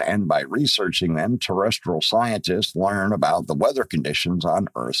sizes, and by researching them, terrestrial scientists learn about the weather conditions on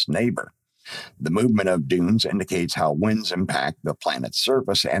Earth's neighbor. The movement of dunes indicates how winds impact the planet's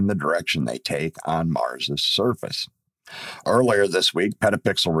surface and the direction they take on Mars's surface. Earlier this week,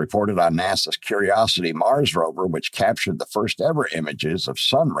 Petapixel reported on NASA's Curiosity Mars rover, which captured the first ever images of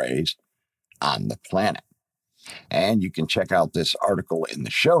sun rays on the planet. And you can check out this article in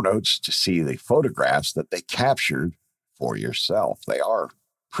the show notes to see the photographs that they captured for yourself. They are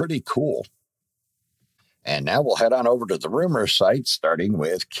pretty cool. And now we'll head on over to the rumor site, starting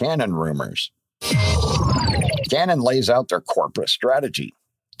with Canon rumors. Canon lays out their corporate strategy.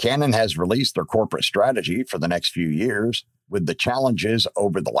 Canon has released their corporate strategy for the next few years. With the challenges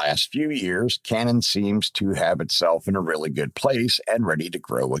over the last few years, Canon seems to have itself in a really good place and ready to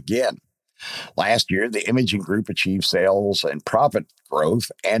grow again. Last year, the imaging group achieved sales and profit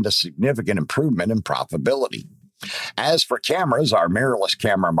growth and a significant improvement in profitability. As for cameras, our mirrorless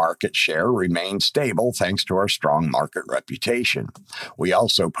camera market share remained stable thanks to our strong market reputation. We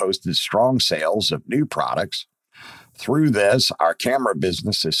also posted strong sales of new products. Through this, our camera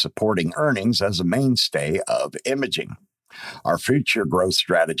business is supporting earnings as a mainstay of imaging. Our future growth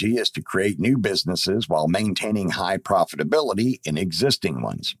strategy is to create new businesses while maintaining high profitability in existing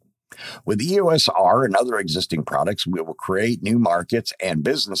ones. With EOS R and other existing products, we will create new markets and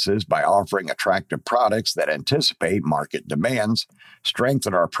businesses by offering attractive products that anticipate market demands,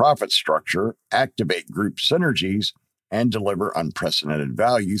 strengthen our profit structure, activate group synergies, and deliver unprecedented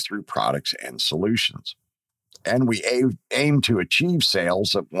value through products and solutions. And we aim to achieve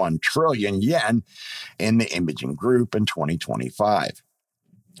sales of 1 trillion yen in the imaging group in 2025.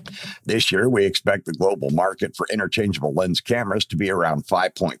 This year, we expect the global market for interchangeable lens cameras to be around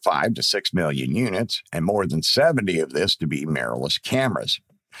 5.5 to 6 million units, and more than 70 of this to be mirrorless cameras.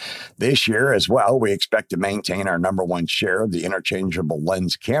 This year as well, we expect to maintain our number one share of the interchangeable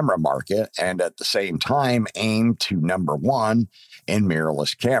lens camera market and at the same time aim to number one in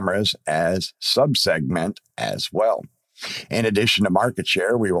mirrorless cameras as subsegment as well. In addition to market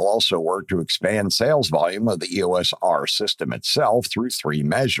share, we will also work to expand sales volume of the EOS R system itself through 3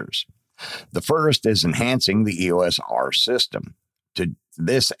 measures. The first is enhancing the EOS R system. To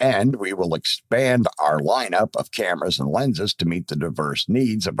this end, we will expand our lineup of cameras and lenses to meet the diverse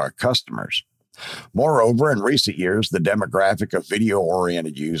needs of our customers. Moreover, in recent years, the demographic of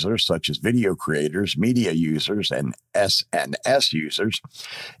video-oriented users, such as video creators, media users, and SNS users,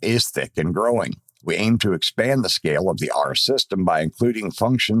 is thick and growing. We aim to expand the scale of the R system by including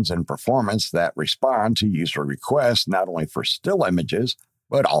functions and performance that respond to user requests, not only for still images,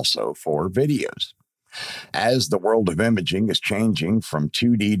 but also for videos. As the world of imaging is changing from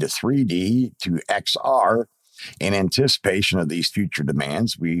 2D to 3D to XR, in anticipation of these future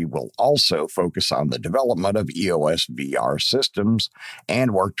demands, we will also focus on the development of EOS VR systems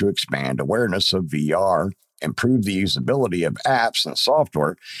and work to expand awareness of VR, improve the usability of apps and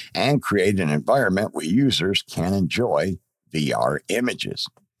software, and create an environment where users can enjoy VR images.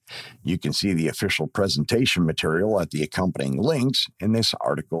 You can see the official presentation material at the accompanying links in this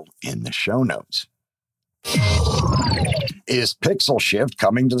article in the show notes. Is Pixel Shift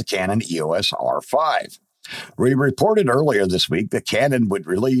coming to the Canon EOS R5? We reported earlier this week that Canon would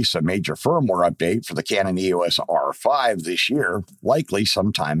release a major firmware update for the Canon EOS R5 this year, likely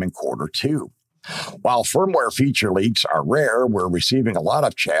sometime in Q2. While firmware feature leaks are rare, we're receiving a lot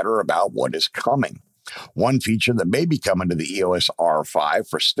of chatter about what is coming. One feature that may be coming to the EOS R5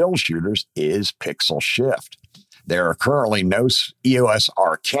 for still shooters is Pixel Shift. There are currently no EOS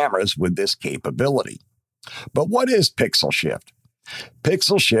R cameras with this capability. But what is Pixel Shift?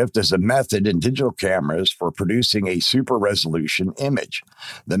 Pixel Shift is a method in digital cameras for producing a super resolution image.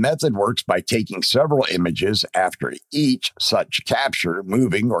 The method works by taking several images after each such capture,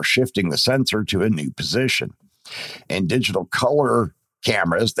 moving or shifting the sensor to a new position. In digital color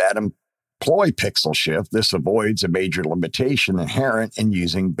cameras that employ Pixel Shift, this avoids a major limitation inherent in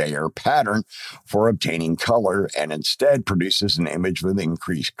using Bayer pattern for obtaining color and instead produces an image with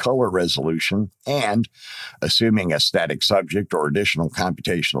increased color resolution and, assuming a static subject or additional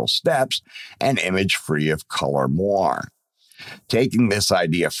computational steps, an image free of color moire. Taking this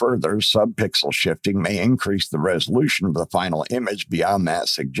idea further, subpixel shifting may increase the resolution of the final image beyond that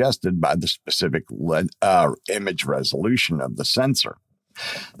suggested by the specific image resolution of the sensor.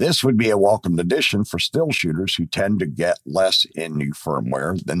 This would be a welcomed addition for still shooters who tend to get less in new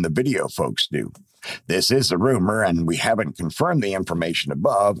firmware than the video folks do. This is a rumor, and we haven't confirmed the information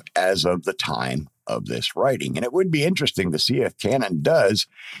above as of the time of this writing. And it would be interesting to see if Canon does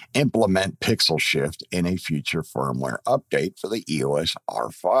implement Pixel Shift in a future firmware update for the EOS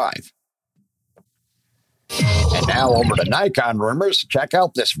R5. And now over to Nikon rumors. Check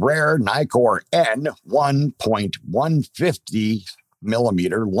out this rare Nikkor N 1.150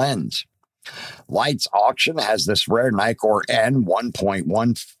 millimeter lens. Lights Auction has this rare Nikkor N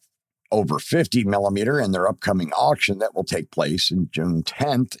 1.1/50 millimeter in their upcoming auction that will take place in June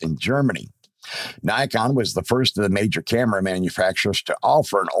 10th in Germany. Nikon was the first of the major camera manufacturers to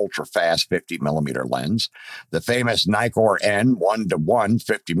offer an ultra-fast 50mm lens. The famous Nikkor N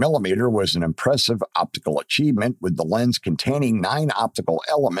 1:150mm was an impressive optical achievement, with the lens containing 9 optical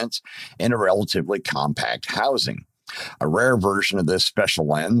elements in a relatively compact housing. A rare version of this special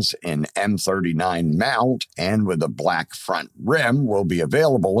lens in M39 mount and with a black front rim will be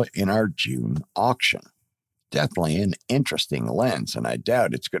available in our June auction. Definitely an interesting lens, and I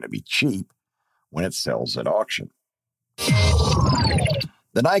doubt it's going to be cheap when it sells at auction.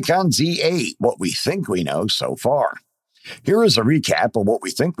 The Nikon Z8, what we think we know so far. Here is a recap of what we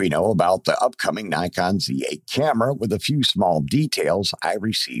think we know about the upcoming Nikon Z8 camera with a few small details I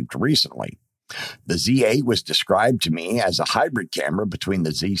received recently. The Z8 was described to me as a hybrid camera between the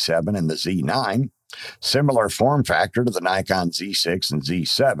Z7 and the Z9, similar form factor to the Nikon Z6 and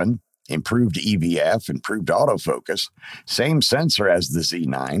Z7, improved EVF, improved autofocus, same sensor as the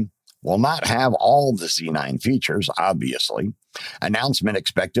Z9, will not have all the Z9 features, obviously. Announcement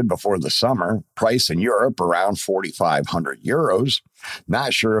expected before the summer. Price in Europe around 4,500 euros.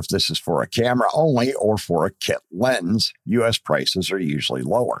 Not sure if this is for a camera only or for a kit lens. US prices are usually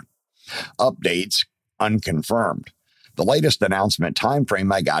lower. Updates unconfirmed. The latest announcement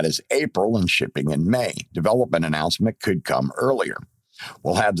timeframe I got is April and shipping in May. Development announcement could come earlier.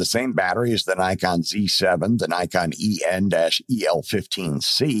 We'll have the same battery as the Nikon Z7, the Nikon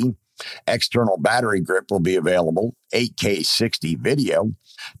EN-EL15C. External battery grip will be available, 8K 60 video,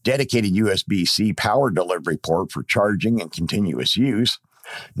 dedicated USB-C power delivery port for charging and continuous use,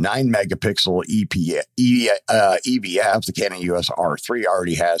 9-megapixel EVF. The Canon EOS R3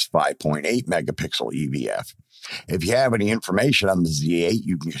 already has 5.8 megapixel EVF. If you have any information on the Z8,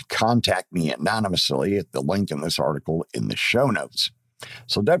 you can contact me anonymously at the link in this article in the show notes.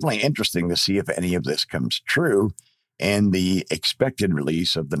 So definitely interesting to see if any of this comes true and the expected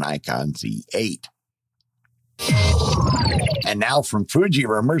release of the Nikon Z8. And now from Fuji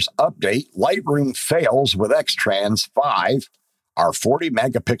Rumors, update, Lightroom fails with X-Trans 5. Are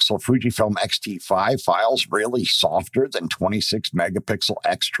 40-megapixel Fujifilm X-T5 files really softer than 26-megapixel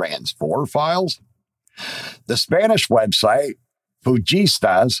X-Trans 4 files? The Spanish website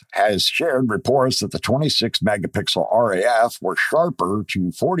Fujistas has shared reports that the 26-megapixel RAF were sharper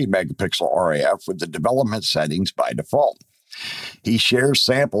to 40-megapixel RAF with the development settings by default. He shares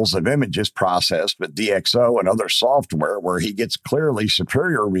samples of images processed with DxO and other software where he gets clearly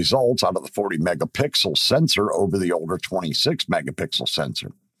superior results out of the 40 megapixel sensor over the older 26 megapixel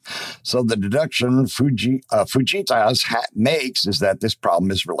sensor. So the deduction Fujita makes is that this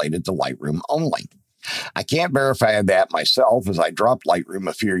problem is related to Lightroom only. I can't verify that myself, as I dropped Lightroom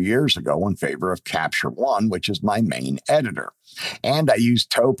a few years ago in favor of Capture One, which is my main editor. And I use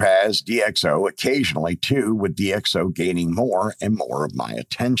Topaz DxO occasionally too, with DxO gaining more and more of my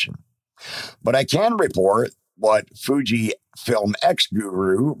attention. But I can report what Fujifilm X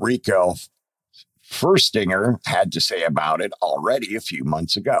guru Rico Furstinger had to say about it already a few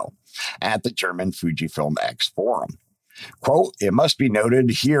months ago at the German Fujifilm X forum. Quote, "It must be noted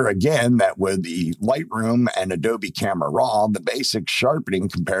here again that with the Lightroom and Adobe Camera Raw, the basic sharpening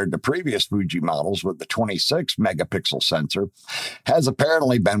compared to previous Fuji models with the 26 megapixel sensor has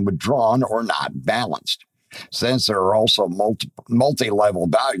apparently been withdrawn or not balanced. Since there are also multi-level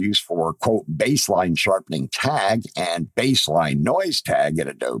values for, quote, baseline sharpening tag and baseline noise tag at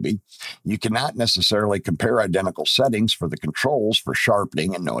Adobe, you cannot necessarily compare identical settings for the controls for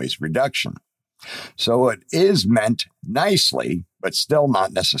sharpening and noise reduction. So it is meant nicely, but still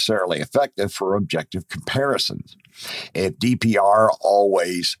not necessarily effective for objective comparisons. If DPR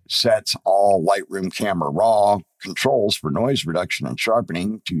always sets all Lightroom Camera Raw controls for noise reduction and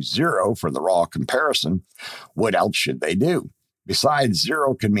sharpening to 0 for the raw comparison, what else should they do? Besides,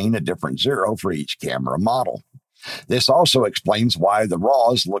 0 can mean a different 0 for each camera model. This also explains why the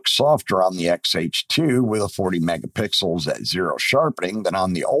RAWs look softer on the XH2 with a 40 megapixels at 0 sharpening than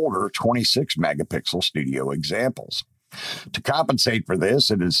on the older 26 megapixel studio examples. To compensate for this,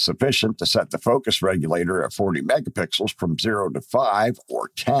 it is sufficient to set the focus regulator at 40 megapixels from 0 to 5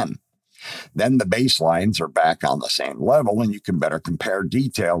 or 10. Then the baselines are back on the same level and you can better compare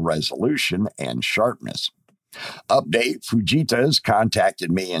detail, resolution, and sharpness. Update, Fujita's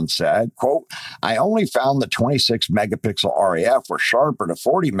contacted me and said, quote, "I only found the 26 megapixel RAF were sharper to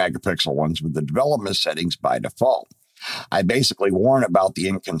 40 megapixel ones with the development settings by default. I basically warn about the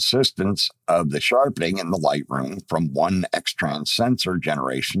inconsistency of the sharpening in the Lightroom from one X-Trans sensor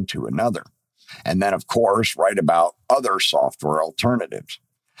generation to another. And then, of course, write about other software alternatives.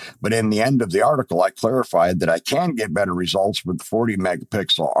 But in the end of the article, I clarified that I can get better results with the 40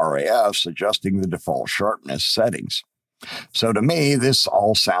 megapixel RAFs, adjusting the default sharpness settings. So to me, this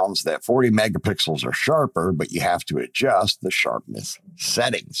all sounds that 40 megapixels are sharper, but you have to adjust the sharpness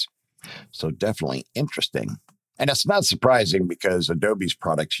settings." So definitely interesting. And it's not surprising because Adobe's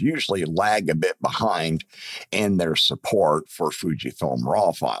products usually lag a bit behind in their support for Fujifilm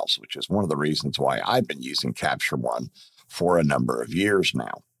RAW files, which is one of the reasons why I've been using Capture One for a number of years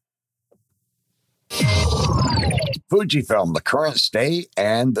now. Fujifilm, the current state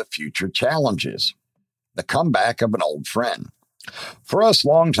and the future challenges. The comeback of an old friend. For us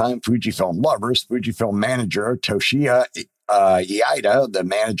longtime Fujifilm lovers, Fujifilm manager Toshiya Iida, the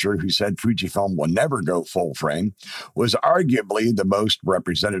manager who said Fujifilm will never go full frame, was arguably the most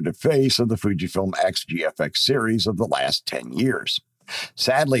representative face of the Fujifilm X GFX series of the last 10 years.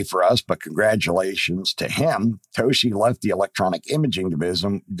 Sadly for us, but congratulations to him, Toshi left the electronic imaging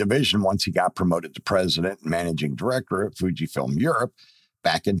division once he got promoted to president and managing director at Fujifilm Europe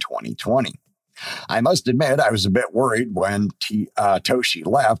back in 2020. I must admit, I was a bit worried when Toshi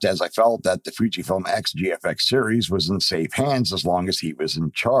left, as I felt that the Fujifilm X GFX series was in safe hands as long as he was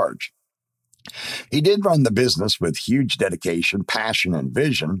in charge. He did run the business with huge dedication, passion, and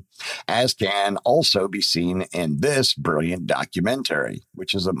vision, as can also be seen in this brilliant documentary,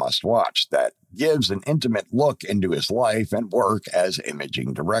 which is a must-watch, that gives an intimate look into his life and work as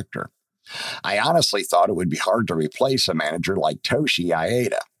imaging director. I honestly thought it would be hard to replace a manager like Toshi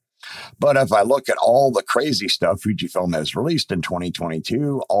Iida. But if I look at all the crazy stuff Fujifilm has released in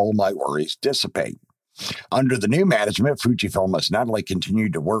 2022, all my worries dissipate. Under the new management, Fujifilm has not only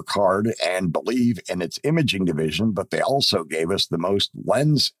continued to work hard and believe in its imaging division, but they also gave us the most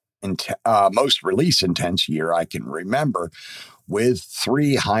release intense year I can remember, with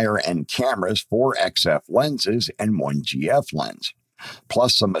 3 higher-end cameras, 4 XF lenses, and 1 GF lens,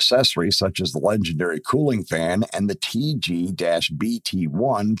 plus some accessories such as the legendary cooling fan and the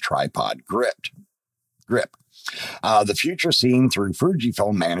TG-BT1 tripod grip. The future seen through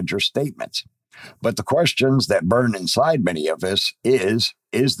Fujifilm manager statements. But the questions that burn inside many of us is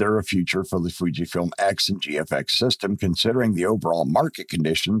there a future for the Fujifilm X and GFX system considering the overall market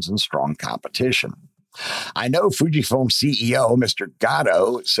conditions and strong competition? I know Fujifilm CEO Mr.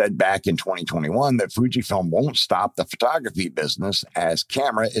 Gatto said back in 2021 that Fujifilm won't stop the photography business as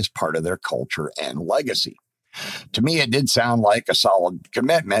camera is part of their culture and legacy. To me, it did sound like a solid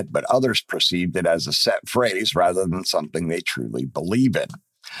commitment, but others perceived it as a set phrase rather than something they truly believe in.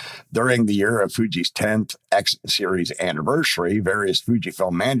 During the year of Fuji's 10th X Series anniversary, various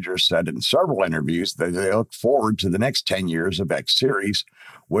Fujifilm managers said in several interviews that they look forward to the next 10 years of X Series,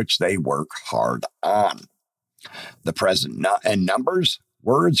 which they work hard on. The present and numbers,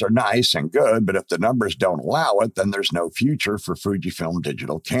 words are nice and good, but if the numbers don't allow it, then there's no future for Fujifilm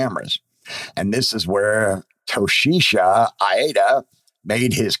digital cameras. And this is where Toshisha Aida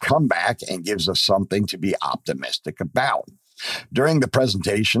made his comeback and gives us something to be optimistic about. During the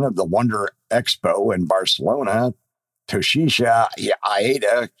presentation of the Wonder Expo in Barcelona, Toshisha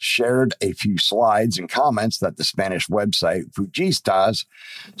Aida shared a few slides and comments that the Spanish website Fujistas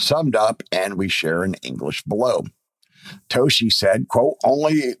summed up, and we share in English below. Toshi said, quote,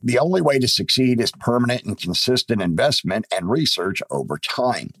 the only way to succeed is permanent and consistent investment and research over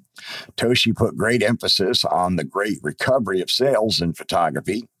time. Toshi put great emphasis on the great recovery of sales in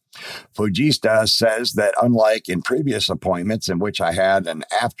photography. Fujista says that unlike in previous appointments in which I had an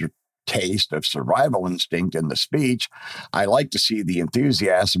aftertaste of survival instinct in the speech, I like to see the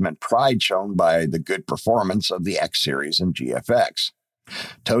enthusiasm and pride shown by the good performance of the X series and GFX.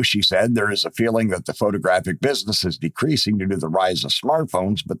 Toshi said there is a feeling that the photographic business is decreasing due to the rise of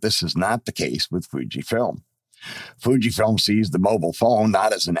smartphones, but this is not the case with Fujifilm. Fujifilm sees the mobile phone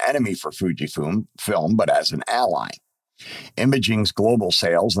not as an enemy for Fujifilm, but as an ally. Imaging's global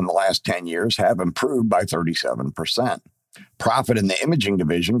sales in the last 10 years have improved by 37%. Profit in the imaging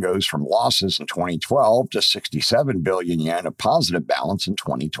division goes from losses in 2012 to 67 billion yen of positive balance in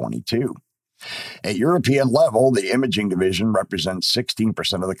 2022. At European level, the imaging division represents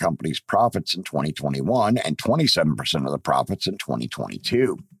 16% of the company's profits in 2021 and 27% of the profits in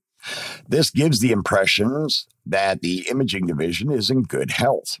 2022. This gives the impressions that the imaging division is in good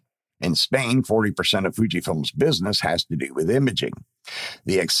health. In Spain, 40% of Fujifilm's business has to do with imaging.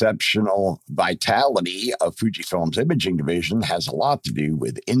 The exceptional vitality of Fujifilm's imaging division has a lot to do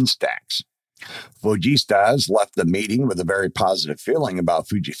with Instax. Fujistas left the meeting with a very positive feeling about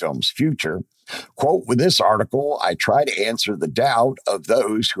Fujifilm's future. Quote, with this article, I try to answer the doubt of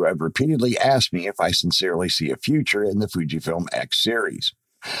those who have repeatedly asked me if I sincerely see a future in the Fujifilm X series.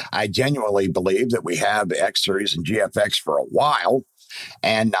 I genuinely believe that we have the X series and GFX for a while,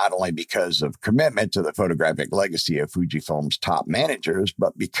 and not only because of commitment to the photographic legacy of Fujifilm's top managers,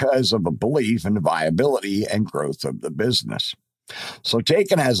 but because of a belief in the viability and growth of the business. So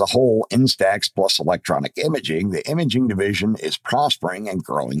taken as a whole, Instax plus electronic imaging, the imaging division is prospering and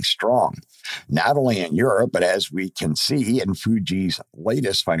growing strong, not only in Europe, but as we can see in Fuji's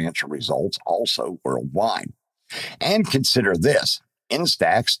latest financial results, also worldwide. And consider this.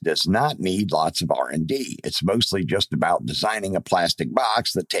 Instax does not need lots of R&D. It's mostly just about designing a plastic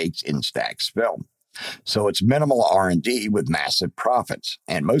box that takes Instax film. So it's minimal R&D with massive profits,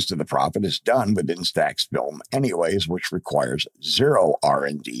 and most of the profit is done with Instax film anyways, which requires zero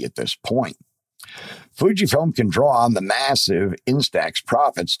R&D at this point. Fujifilm can draw on the massive Instax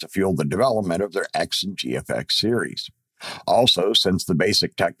profits to fuel the development of their X and GFX series. Also, since the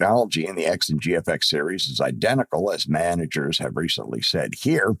basic technology in the X and GFX series is identical, as managers have recently said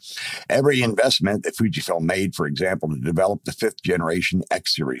here, every investment that Fujifilm made, for example, to develop the fifth generation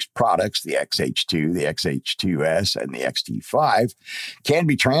X series products, the XH2, the XH2S, and the XT5, can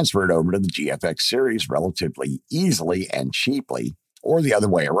be transferred over to the GFX series relatively easily and cheaply, or the other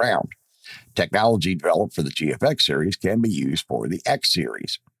way around. Technology developed for the GFX series can be used for the X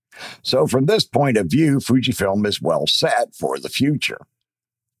series. So from this point of view, Fujifilm is well set for the future.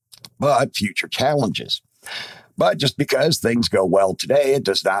 But future challenges. But just because things go well today, it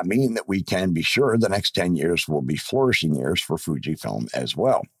does not mean that we can be sure the next 10 years will be flourishing years for Fujifilm as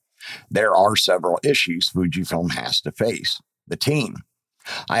well. There are several issues Fujifilm has to face. The team.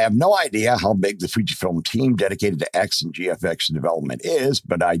 I have no idea how big the Fujifilm team dedicated to X and GFX development is,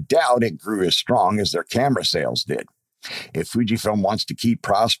 but I doubt it grew as strong as their camera sales did. If Fujifilm wants to keep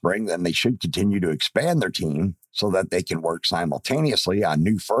prospering, then they should continue to expand their team so that they can work simultaneously on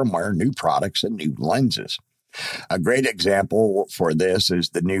new firmware, new products, and new lenses. A great example for this is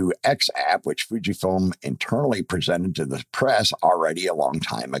the new X app, which Fujifilm internally presented to the press already a long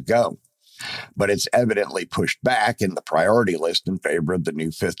time ago. But it's evidently pushed back in the priority list in favor of the new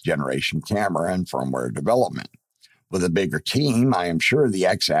fifth generation camera and firmware development. With a bigger team, I am sure the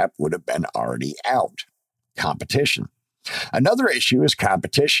X app would have been already out. Competition. Another issue is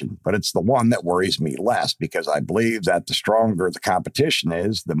competition, but it's the one that worries me less because I believe that the stronger the competition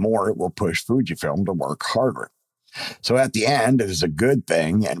is, the more it will push Fujifilm to work harder. So at the end, it is a good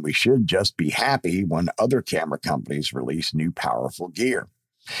thing, and we should just be happy when other camera companies release new powerful gear.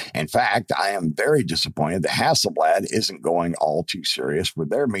 In fact, I am very disappointed that Hasselblad isn't going all too serious with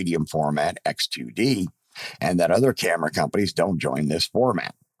their medium format X2D, and that other camera companies don't join this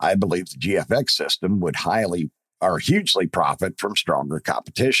format. I believe the GFX system would hugely profit from stronger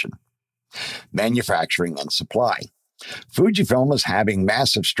competition. Manufacturing and supply. Fujifilm is having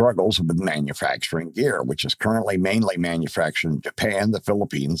massive struggles with manufacturing gear, which is currently mainly manufactured in Japan, the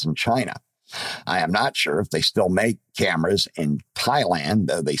Philippines, and China. I am not sure if they still make cameras in Thailand,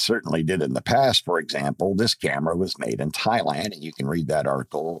 though they certainly did in the past. For example, this camera was made in Thailand, and you can read that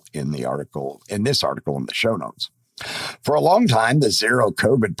article in this article in the show notes. For a long time, the zero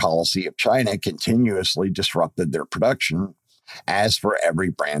COVID policy of China continuously disrupted their production, as for every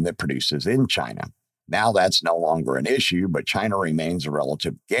brand that produces in China. Now that's no longer an issue, but China remains a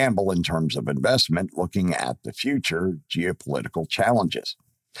relative gamble in terms of investment, looking at the future geopolitical challenges.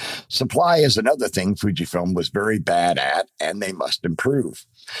 Supply is another thing Fujifilm was very bad at, and they must improve.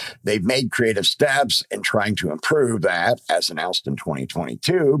 They've made creative steps in trying to improve that, as announced in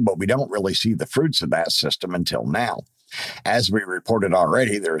 2022, but we don't really see the fruits of that system until now. As we reported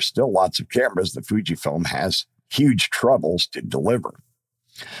already, there are still lots of cameras that Fujifilm has huge troubles to deliver.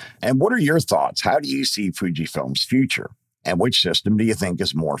 And what are your thoughts? How do you see Fujifilm's future? And which system do you think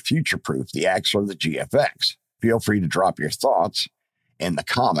is more future-proof, the X or the GFX? Feel free to drop your thoughts in the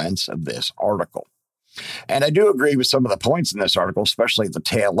comments of this article. And I do agree with some of the points in this article, especially at the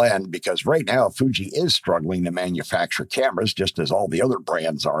tail end, because right now Fuji is struggling to manufacture cameras, just as all the other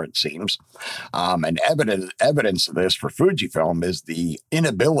brands are, it seems. And evidence of this for Fujifilm is the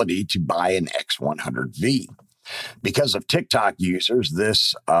inability to buy an X100V. Because of TikTok users,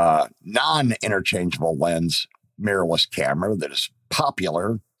 this non-interchangeable lens mirrorless camera that is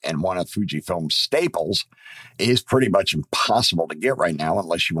popular and one of Fujifilm's staples is pretty much impossible to get right now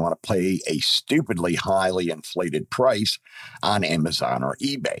unless you want to pay a stupidly highly inflated price on Amazon or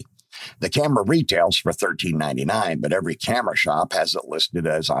eBay. The camera retails for $13.99, but every camera shop has it listed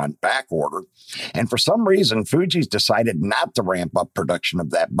as on back order. And for some reason, Fuji's decided not to ramp up production of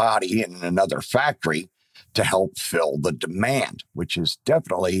that body in another factory to help fill the demand, which is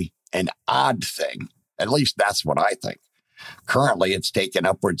definitely an odd thing. At least that's what I think. Currently, it's taken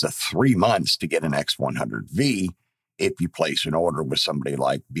upwards of 3 months to get an X100V if you place an order with somebody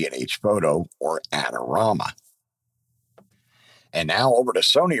like B&H Photo or Adorama. And now over to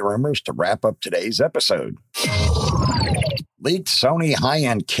Sony rumors to wrap up today's episode. Leaked Sony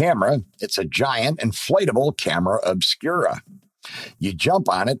high-end camera. It's a giant inflatable camera obscura. You jump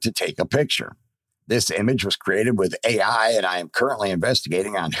on it to take a picture. This image was created with AI, and I am currently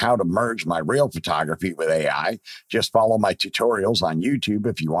investigating on how to merge my real photography with AI. Just follow my tutorials on YouTube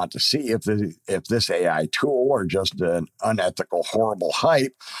if you want to see if this AI tool are just an unethical, horrible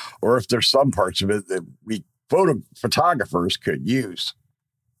hype, or if there's some parts of it that we photographers could use.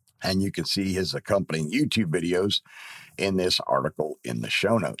 And you can see his accompanying YouTube videos in this article in the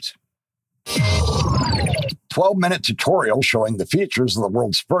show notes. 12-minute tutorial showing the features of the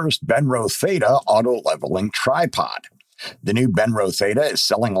world's first Benro Theta auto-leveling tripod. The new Benro Theta is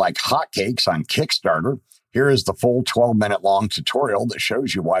selling like hotcakes on Kickstarter. Here is the full 12-minute long tutorial that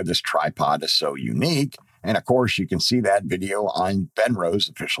shows you why this tripod is so unique. And of course, you can see that video on Benro's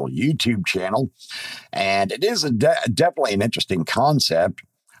official YouTube channel. And it is definitely an interesting concept.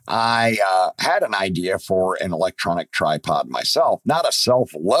 I had an idea for an electronic tripod myself, not a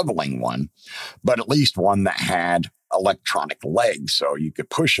self-leveling one, but at least one that had electronic legs. So you could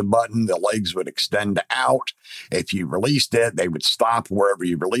push a button, the legs would extend out. If you released it, they would stop wherever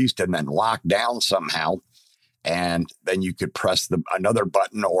you released it and then lock down somehow. And then you could press another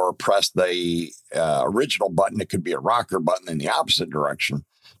button or press the original button. It could be a rocker button in the opposite direction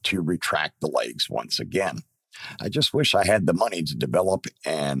to retract the legs once again. I just wish I had the money to develop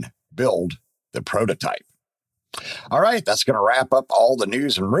and build the prototype. All right, that's going to wrap up all the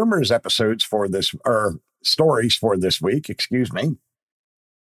news and rumors episodes for this, or stories for this week, excuse me.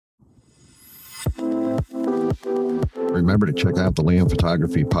 Remember to check out the Liam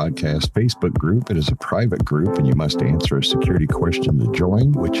Photography Podcast Facebook group. It is a private group, and you must answer a security question to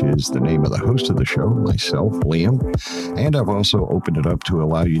join, which is the name of the host of the show, myself, Liam. And I've also opened it up to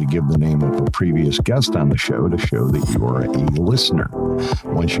allow you to give the name of a previous guest on the show to show that you are a listener.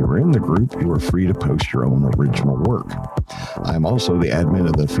 Once you are in the group, you are free to post your own original work. I'm also the admin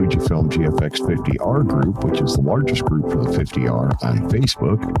of the Fujifilm GFX 50R group, which is the largest group for the 50R on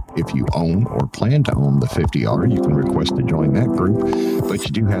Facebook. If you own or plan to own the 50R, you can can request to join that group, but you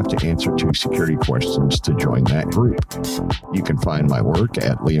do have to answer 2 security questions to join that group. You can find my work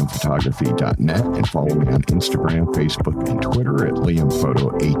at liamphotography.net and follow me on Instagram, Facebook, and Twitter at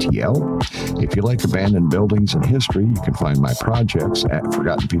liamphotoatl. If you like abandoned buildings and history, you can find my projects at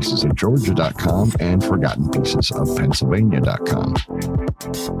forgottenpiecesofgeorgia.com and forgottenpiecesofpennsylvania.com.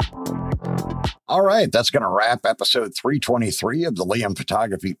 All right, that's going to wrap episode 323 of the Liam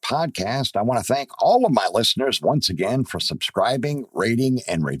Photography Podcast. I want to thank all of my listeners once again for subscribing, rating,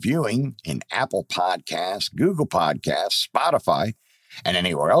 and reviewing in Apple Podcasts, Google Podcasts, Spotify, and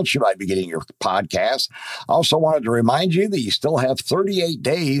anywhere else you might be getting your podcast. I also wanted to remind you that you still have 38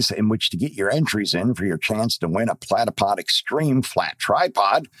 days in which to get your entries in for your chance to win a Platypod Extreme flat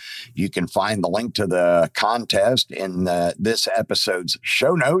tripod. You can find the link to the contest in this episode's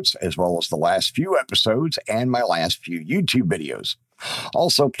show notes, as well as the last few episodes and my last few YouTube videos.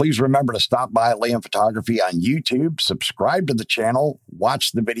 Also, please remember to stop by Liam Photography on YouTube, subscribe to the channel,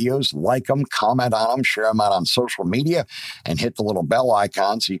 watch the videos, like them, comment on them, share them out on social media, and hit the little bell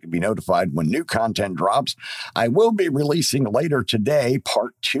icon so you can be notified when new content drops. I will be releasing later today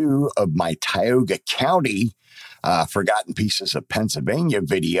part 2 of my Tioga County Forgotten Pieces of Pennsylvania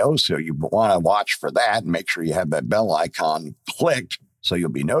video, so you want to watch for that and make sure you have that bell icon clicked so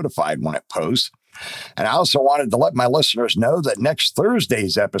you'll be notified when it posts. And I also wanted to let my listeners know that next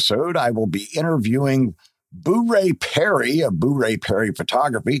Thursday's episode, I will be interviewing Boo Ray Perry of Boo Ray Perry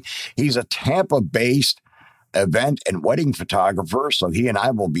Photography. He's a Tampa-based event and wedding photographer, so he and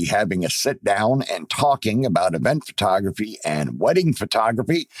I will be having a sit down and talking about event photography and wedding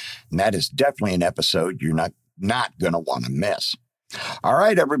photography. And that is definitely an episode you're not going to want to miss. All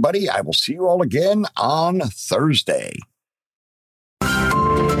right, everybody, I will see you all again on Thursday.